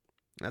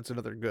 That's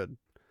another good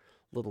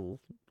little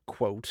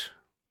quote.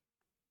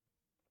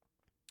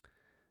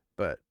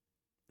 But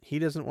he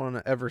doesn't want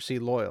to ever see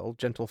Loial,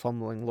 gentle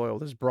fumbling Loial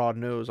with his broad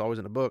nose always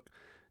in a book,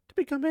 to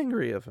become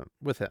angry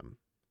with him.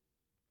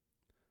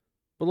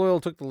 But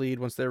Loyal took the lead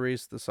once they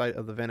reached the site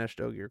of the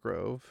vanished Ogier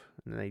Grove,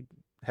 and they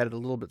headed a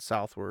little bit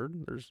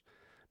southward. There's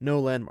no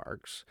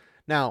landmarks.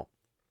 Now,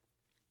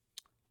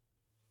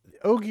 the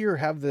Ogier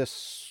have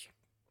this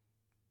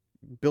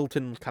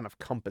built-in kind of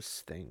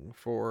compass thing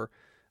for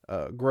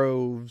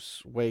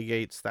groves,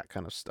 waygates, that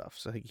kind of stuff.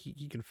 So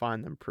he can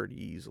find them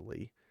pretty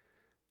easily.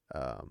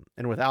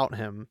 And without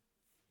him,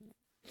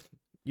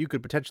 you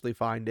could potentially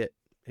find it.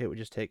 It would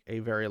just take a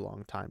very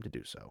long time to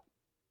do so.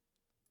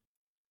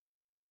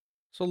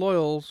 So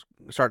Loyal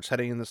starts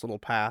heading in this little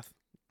path,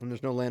 and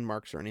there's no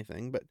landmarks or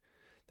anything, but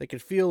they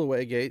could feel a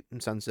waygate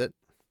and sense it,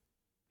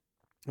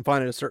 and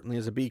find it as certainly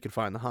as a bee could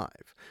find the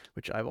hive,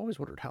 which I've always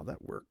wondered how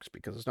that works,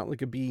 because it's not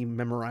like a bee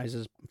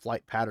memorizes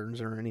flight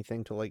patterns or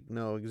anything to like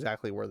know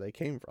exactly where they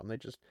came from. They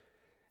just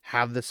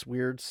have this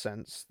weird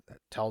sense that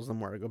tells them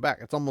where to go back.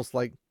 It's almost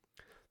like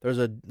there's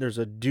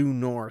a due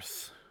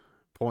north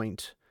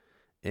point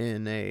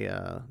in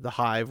the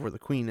hive where the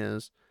queen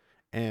is,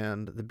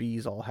 and the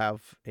bees all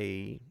have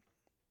a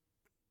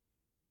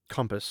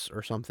compass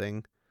or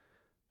something,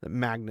 the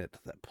magnet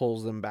that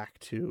pulls them back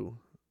to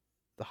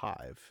the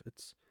hive.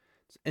 It's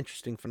an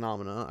interesting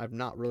phenomena. I've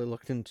not really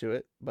looked into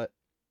it, but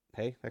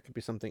hey, that could be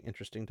something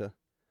interesting to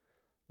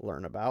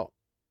learn about.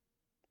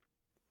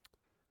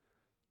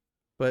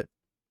 But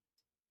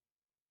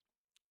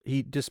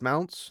he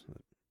dismounts,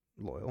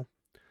 Loyal,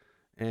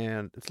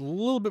 and it's a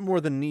little bit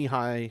more than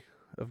knee-high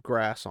of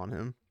grass on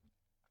him.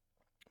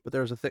 But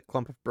there's a thick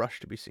clump of brush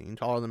to be seen,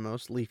 taller than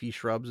most, leafy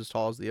shrubs as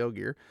tall as the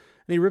Ogier,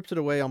 and he rips it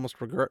away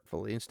almost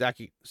regretfully and stacks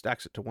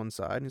it to one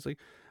side, and he's like,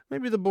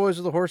 maybe the boys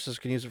or the horses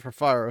can use it for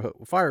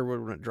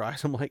firewood when it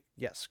dries. I'm like,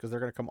 yes, because they're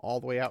going to come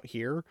all the way out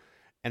here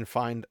and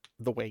find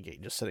the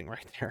waygate just sitting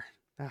right there.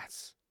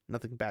 That's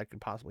nothing bad could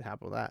possibly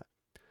happen with that.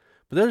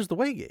 But there's the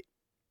waygate,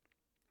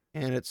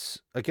 and it's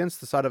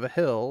against the side of a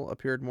hill,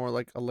 appeared more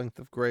like a length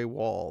of gray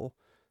wall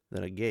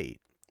than a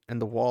gate,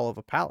 and the wall of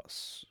a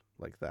palace.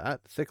 Like that,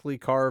 thickly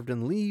carved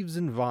in leaves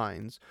and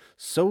vines,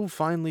 so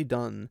finely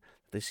done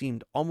that they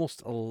seemed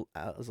almost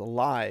as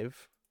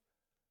alive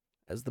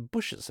as the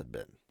bushes had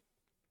been,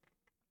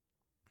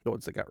 the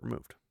ones that got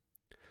removed.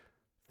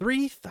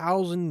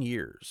 3,000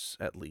 years,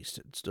 at least,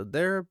 it stood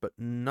there, but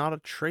not a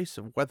trace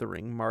of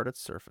weathering marred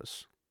its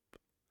surface.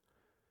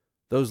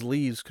 Those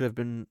leaves could have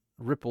been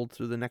rippled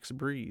through the next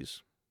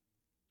breeze.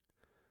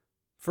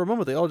 For a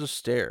moment, they all just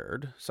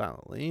stared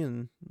silently,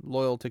 and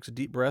Loyal takes a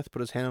deep breath,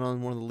 put his hand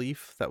on one of the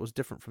leaf that was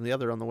different from the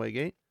other on the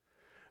waygate,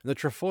 and the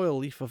trefoil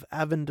leaf of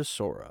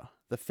Avendosora,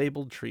 the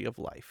fabled tree of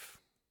life.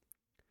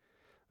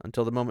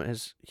 Until the moment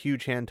his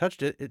huge hand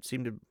touched it, it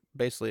seemed to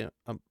basically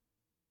a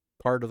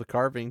part of the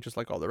carving, just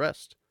like all the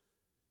rest.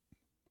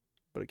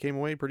 But it came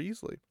away pretty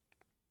easily.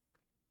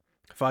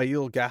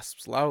 Fael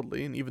gasps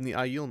loudly, and even the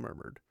Aiel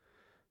murmured.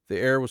 The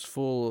air was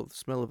full of the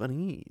smell of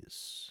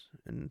unease,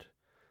 and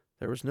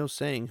there was no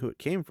saying who it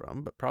came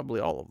from, but probably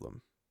all of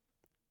them.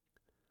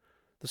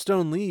 The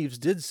stone leaves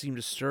did seem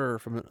to stir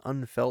from an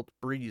unfelt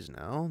breeze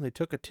now. They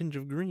took a tinge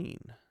of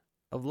green,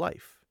 of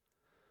life.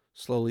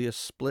 Slowly a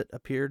split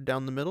appeared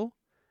down the middle,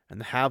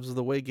 and the halves of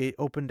the waygate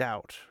opened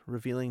out,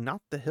 revealing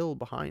not the hill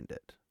behind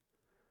it,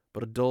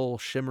 but a dull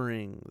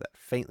shimmering that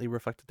faintly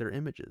reflected their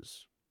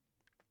images.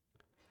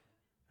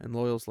 And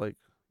Loyal's like,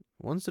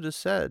 once it is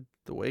said,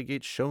 the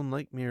waygates shone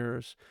like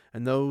mirrors,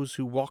 and those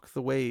who walk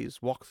the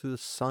ways walk through the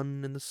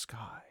sun and the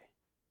sky.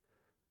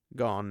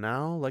 Gone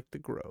now, like the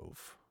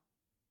grove.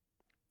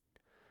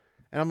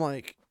 And I'm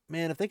like,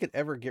 man, if they could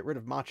ever get rid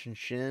of Machin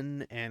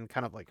Shin and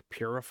kind of like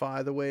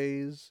purify the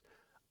ways,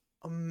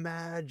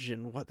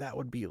 imagine what that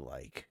would be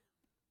like.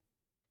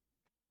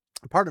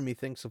 Part of me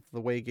thinks of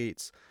the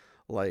waygates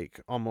like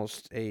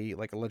almost a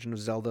Legend of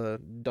Zelda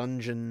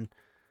dungeon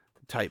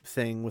type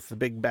thing with the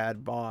big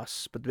bad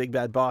boss, but the big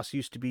bad boss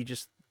used to be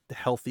just the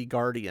healthy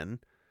guardian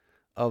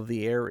of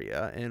the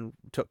area and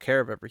took care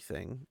of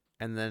everything,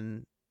 and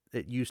then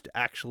it used to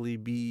actually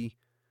be,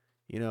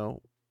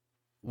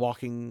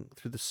 walking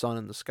through the sun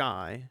and the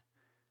sky,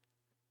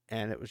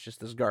 and it was just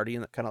this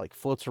guardian that kind of like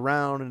floats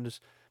around and is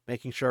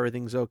making sure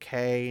everything's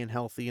okay and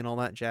healthy and all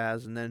that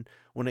jazz. And then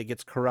when it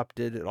gets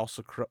corrupted, it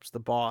also corrupts the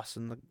boss,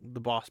 and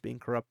the boss being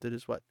corrupted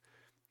is what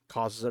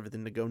causes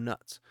everything to go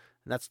nuts.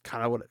 And that's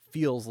kind of what it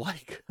feels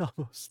like,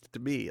 almost, to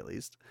me at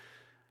least.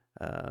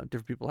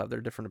 Different people have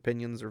their different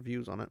opinions or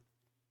views on it.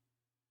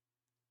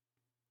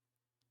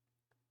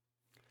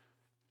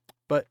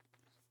 But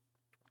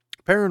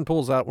Perrin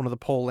pulls out one of the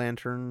pole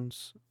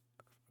lanterns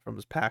from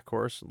his pack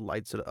horse and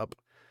lights it up.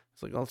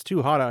 It's like, well, it's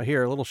too hot out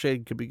here. A little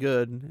shade could be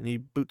good. And he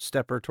boots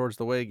Stepper towards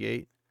the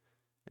waygate.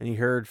 And he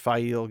heard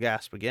Fael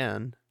gasp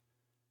again.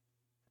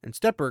 And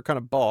Stepper kind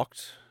of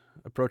balked,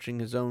 approaching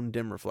his own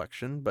dim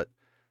reflection, but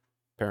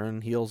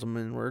Perrin heals him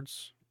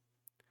inwards.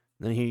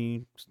 Then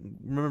he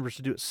remembers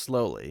to do it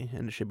slowly,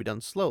 and it should be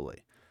done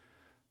slowly.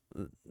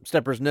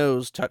 Stepper's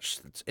nose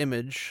touched its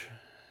image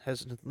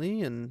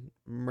hesitantly and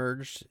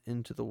merged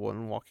into the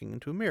one walking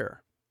into a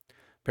mirror.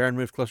 Perrin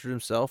moved closer to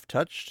himself,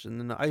 touched, and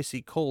then the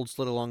icy cold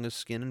slid along his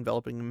skin,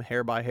 enveloping him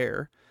hair by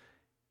hair.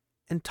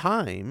 And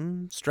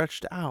time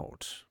stretched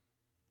out.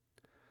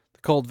 The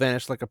The cold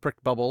vanished like a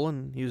pricked bubble,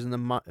 and he was in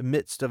the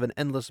midst of an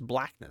endless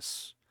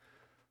blackness.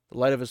 The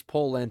light of his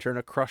pole lantern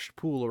a crushed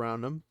pool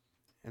around him,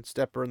 and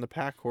Stepper and the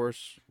pack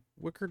horse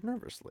whickered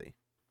nervously.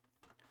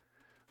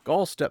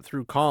 Gaul stepped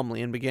through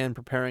calmly and began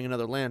preparing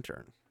another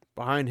lantern.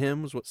 Behind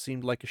him was what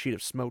seemed like a sheet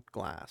of smoked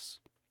glass.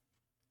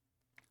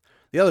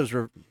 The others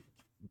were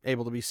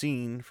able to be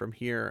seen from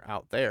here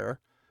out there.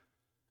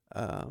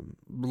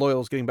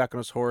 Loyal's getting back on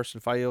his horse,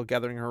 and Fael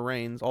gathering her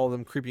reins, all of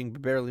them creeping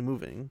but barely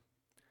moving.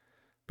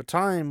 But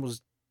time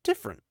was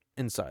different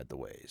inside the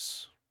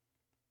ways.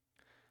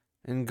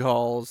 And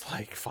Gaul's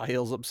like,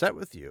 Fael's upset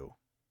with you.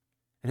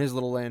 And his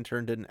little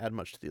lantern didn't add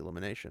much to the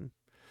illumination.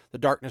 The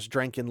darkness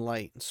drank in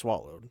light and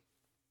swallowed.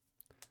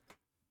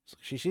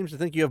 She seems to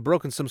think you have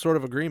broken some sort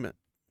of agreement.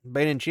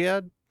 Bane and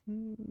Chiad,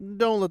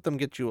 don't let them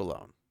get you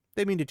alone.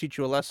 They mean to teach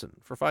you a lesson,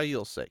 for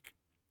Fael's sake.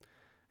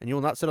 And you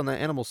will not sit on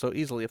that animal so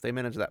easily if they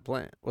manage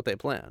what they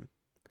plan.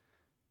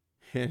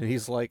 And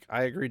he's like,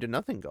 I agree to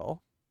nothing,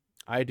 Gaul.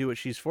 I do what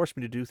she's forced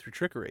me to do through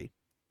trickery.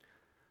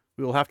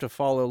 We will have to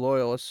follow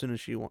Loyal as soon as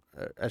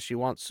she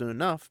wants soon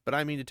enough, but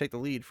I mean to take the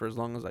lead for as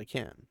long as I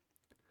can.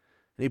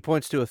 And he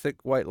points to a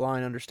thick white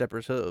line under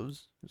Stepper's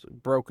hooves. It's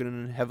broken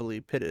and heavily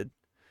pitted.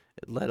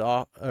 It led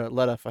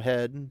off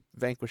ahead and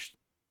vanquished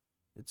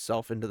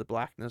itself into the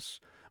blackness,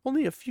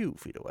 only a few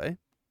feet away.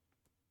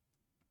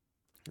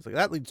 He's like,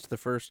 that leads to the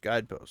first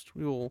guidepost.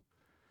 We will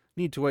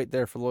need to wait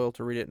there for Loyal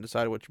to read it and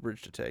decide which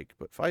bridge to take,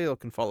 but Fael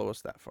can follow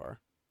us that far.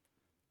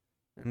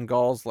 And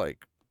Gaul's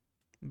like,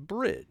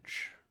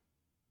 bridge.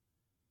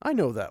 I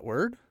know that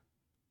word.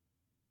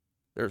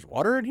 There's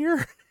water in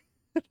here?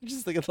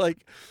 Just thinking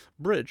like,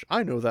 bridge.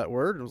 I know that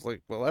word. And I was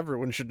like, well,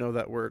 everyone should know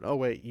that word. Oh,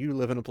 wait, you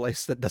live in a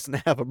place that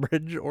doesn't have a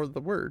bridge or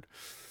the word.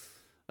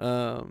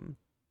 And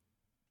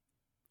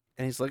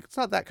he's like, it's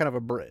not that kind of a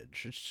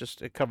bridge. It's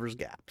just, it covers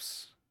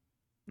gaps.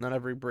 Not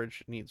every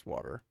bridge needs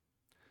water.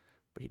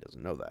 But he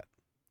doesn't know that.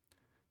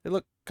 They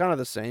look kind of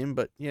the same,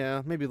 but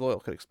yeah, maybe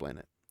Loyal could explain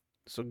it.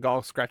 So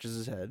Gaul scratches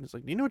his head. He's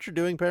like, do you know what you're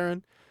doing,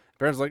 Perrin?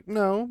 Perrin's like,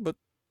 no, but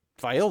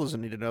Fael doesn't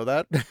need to know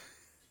that.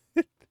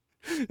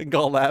 And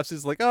Gaul laughs.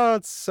 He's like, oh,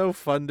 it's so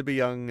fun to be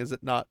young, is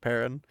it not,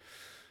 Perrin?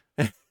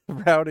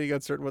 Rowdy,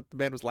 uncertain what the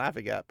man was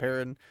laughing at.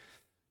 Perrin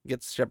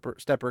gets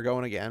Stepper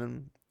going again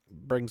and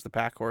brings the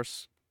pack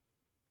horse.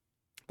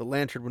 The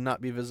lantern would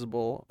not be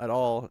visible at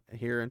all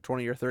here in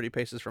 20 or 30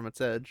 paces from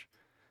its edge.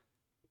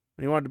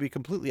 And he wanted to be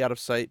completely out of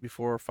sight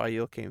before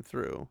Fael came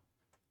through.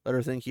 Let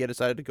her think he had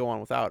decided to go on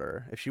without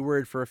her. If she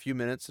worried for a few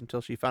minutes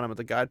until she found him at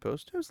the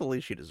guidepost, it was the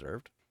least she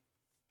deserved.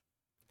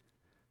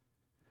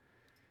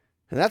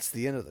 And that's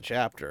the end of the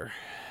chapter.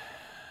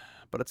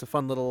 But it's a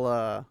fun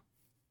little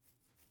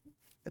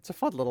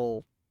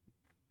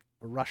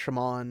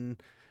Rashomon,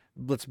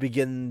 let's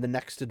begin the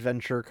next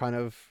adventure kind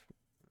of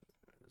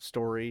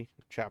story,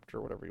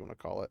 chapter, whatever you want to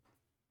call it.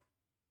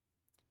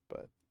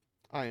 But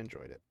I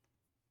enjoyed it.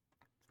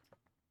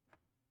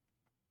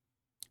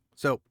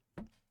 So,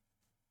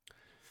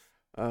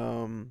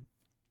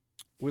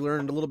 we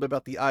learned a little bit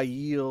about the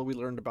Aiel. We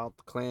learned about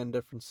the clan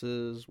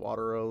differences,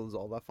 water oaths,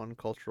 all that fun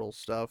cultural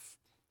stuff.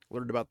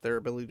 Learned about their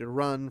ability to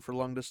run for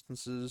long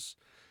distances,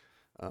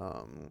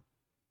 and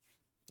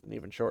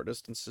even short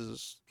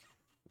distances,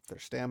 their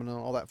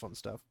stamina, all that fun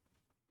stuff.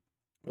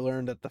 We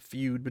learned that the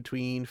feud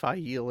between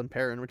Fael and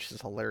Perrin, which is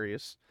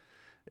hilarious,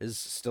 is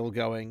still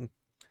going.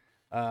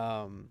 We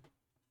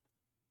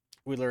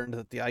learned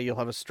that the Aiel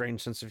have a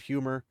strange sense of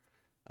humor.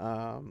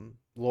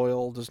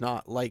 Loyal does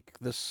not like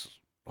this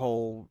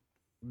whole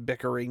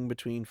bickering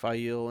between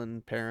Fael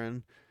and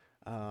Perrin.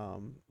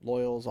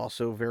 Loyal's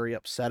also very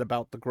upset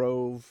about the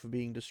grove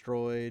being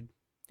destroyed.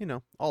 You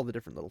know, all the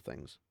different little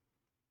things.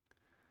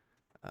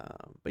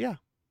 But yeah,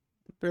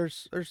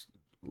 there's a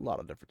lot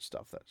of different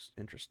stuff that's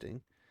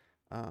interesting.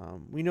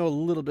 We know a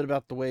little bit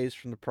about the ways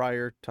from the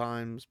prior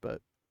times,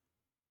 but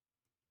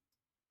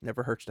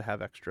never hurts to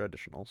have extra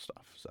additional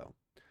stuff. So,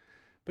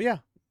 but yeah,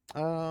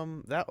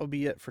 that will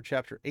be it for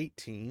chapter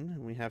 18.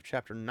 We have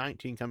chapter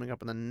 19 coming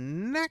up in the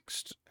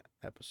next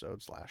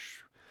episode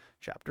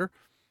 / chapter.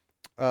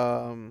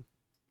 So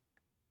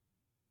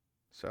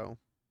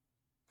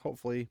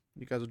hopefully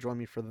you guys will join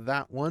me for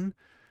that one.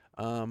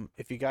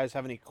 If you guys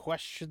have any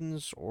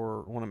questions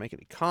or want to make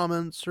any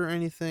comments or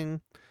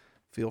anything,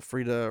 feel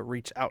free to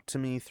reach out to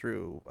me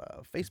through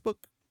Facebook,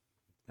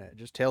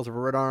 just Tales of a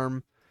Red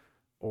Arm,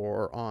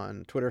 or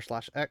on Twitter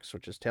 /X,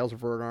 which is Tales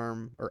of a Red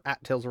Arm, or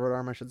at Tales of a Red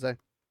Arm, I should say.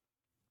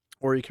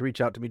 Or you can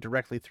reach out to me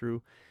directly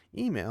through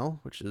email,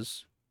 which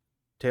is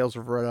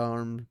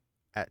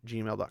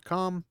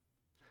talesofredarm@gmail.com.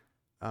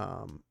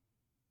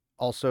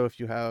 Also, if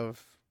you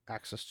have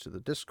access to the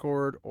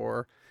Discord,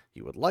 or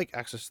you would like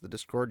access to the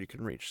Discord, you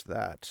can reach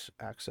that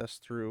access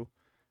through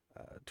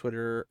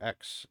Twitter,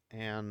 X,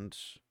 and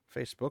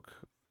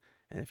Facebook.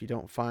 And if you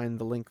don't find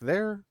the link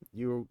there,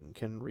 you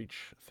can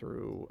reach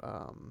through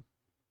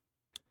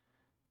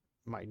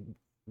my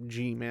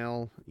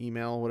Gmail,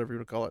 email, whatever you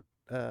want to call it,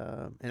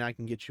 and I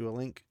can get you a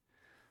link.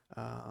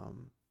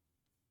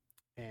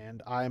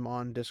 And I'm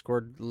on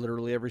Discord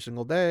literally every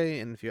single day.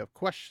 And if you have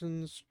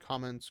questions,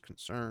 comments,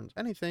 concerns,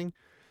 anything,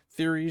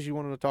 theories you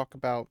wanted to talk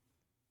about,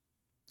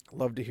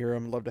 love to hear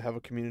them. Love to have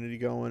a community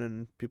going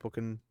and people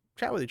can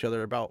chat with each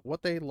other about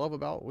what they love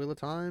about Wheel of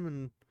Time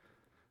and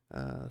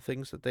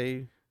things that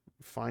they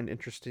find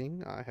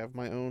interesting. I have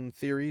my own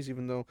theories,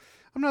 even though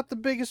I'm not the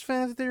biggest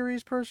fan of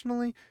theories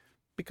personally,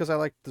 because I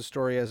like the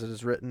story as it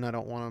is written. I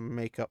don't want to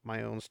make up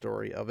my own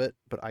story of it,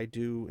 but I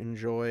do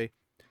enjoy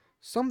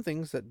some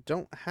things that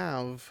don't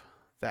have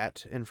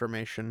that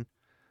information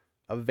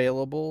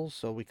available,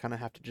 so we kind of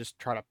have to just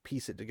try to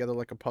piece it together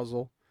like a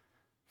puzzle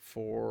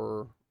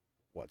for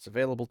what's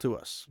available to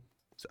us.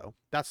 So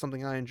that's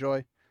something I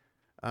enjoy.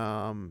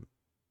 You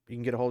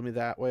can get a hold of me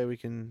that way. We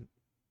can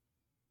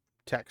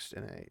text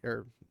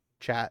or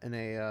chat in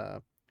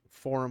a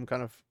forum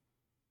kind of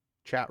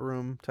chat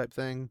room type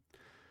thing,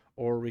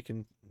 or we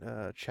can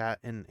chat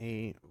in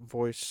a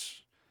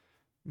voice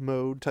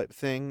mode type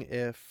thing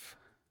if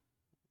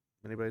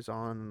anybody's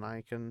on, and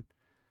I can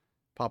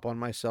pop on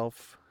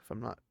myself if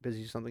I'm not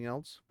busy something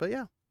else. But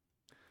yeah,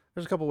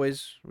 there's a couple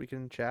ways we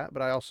can chat,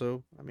 but if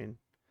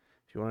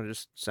you want to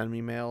just send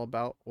me mail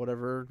about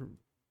whatever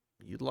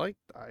you'd like,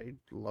 I'd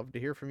love to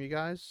hear from you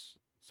guys.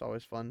 It's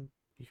always fun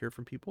to hear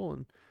from people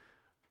and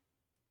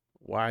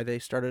why they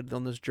started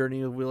on this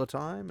journey of Wheel of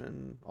Time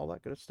and all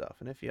that good stuff.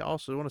 And if you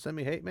also want to send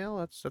me hate mail,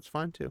 that's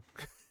fine too.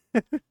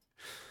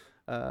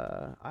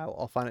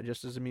 I'll find it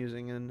just as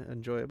amusing and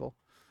enjoyable.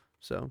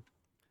 So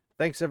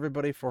thanks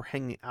everybody for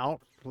hanging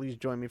out. Please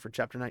join me for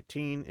chapter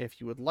 19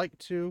 if you would like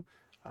to.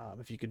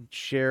 If you could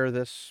share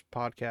this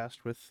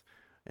podcast with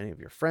any of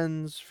your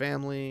friends,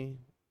 family,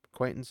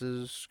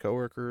 acquaintances,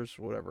 coworkers,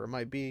 whatever it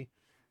might be,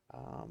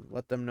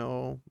 let them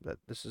know that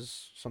this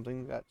is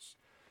something that's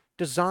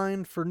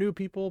designed for new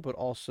people, but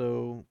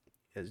also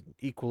is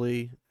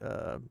equally,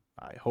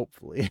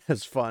 hopefully,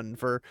 as fun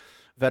for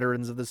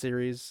veterans of the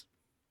series.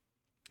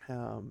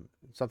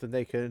 Something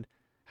they could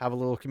have a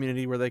little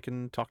community where they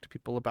can talk to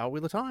people about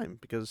Wheel of Time,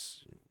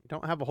 because you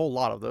don't have a whole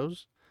lot of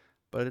those,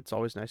 but it's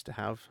always nice to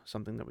have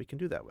something that we can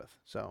do that with.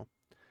 So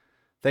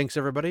thanks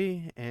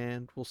everybody,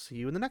 and we'll see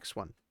you in the next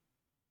one.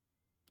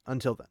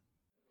 Until then.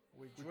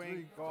 We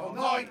drink all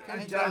night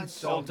and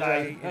dance all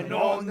day, and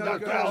on the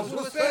girls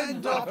we'll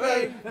spend our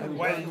pay. And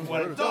when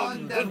we're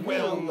done, then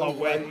we'll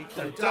away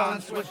to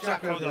dance with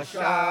Jack of the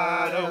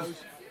Shadows.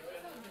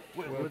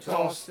 We'll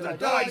toss the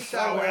dice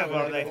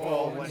however they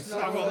fall, and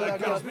snuggle the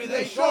girls, be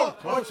they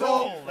short or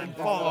tall, and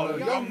follow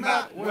young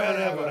Matt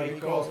wherever he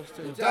calls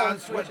to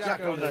dance with Jack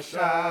of the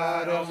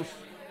Shadows.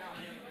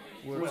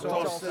 We'll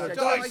toss the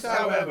dice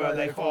however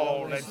they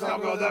fall, and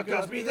snuggle the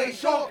girls, be they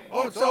short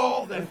or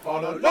tall, then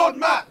follow Lord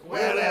Matt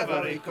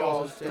wherever he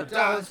calls to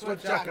dance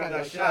with Jack of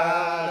the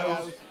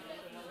Shadows.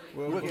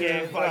 We'll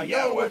give a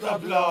yell with a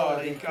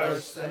bloody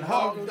curse and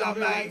hog the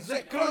maids,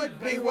 it could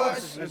be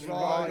worse, as we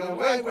ride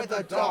away with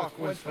the dark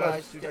woods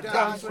first to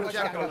dance with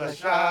Jack of the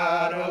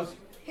Shadows.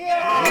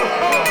 Yeah!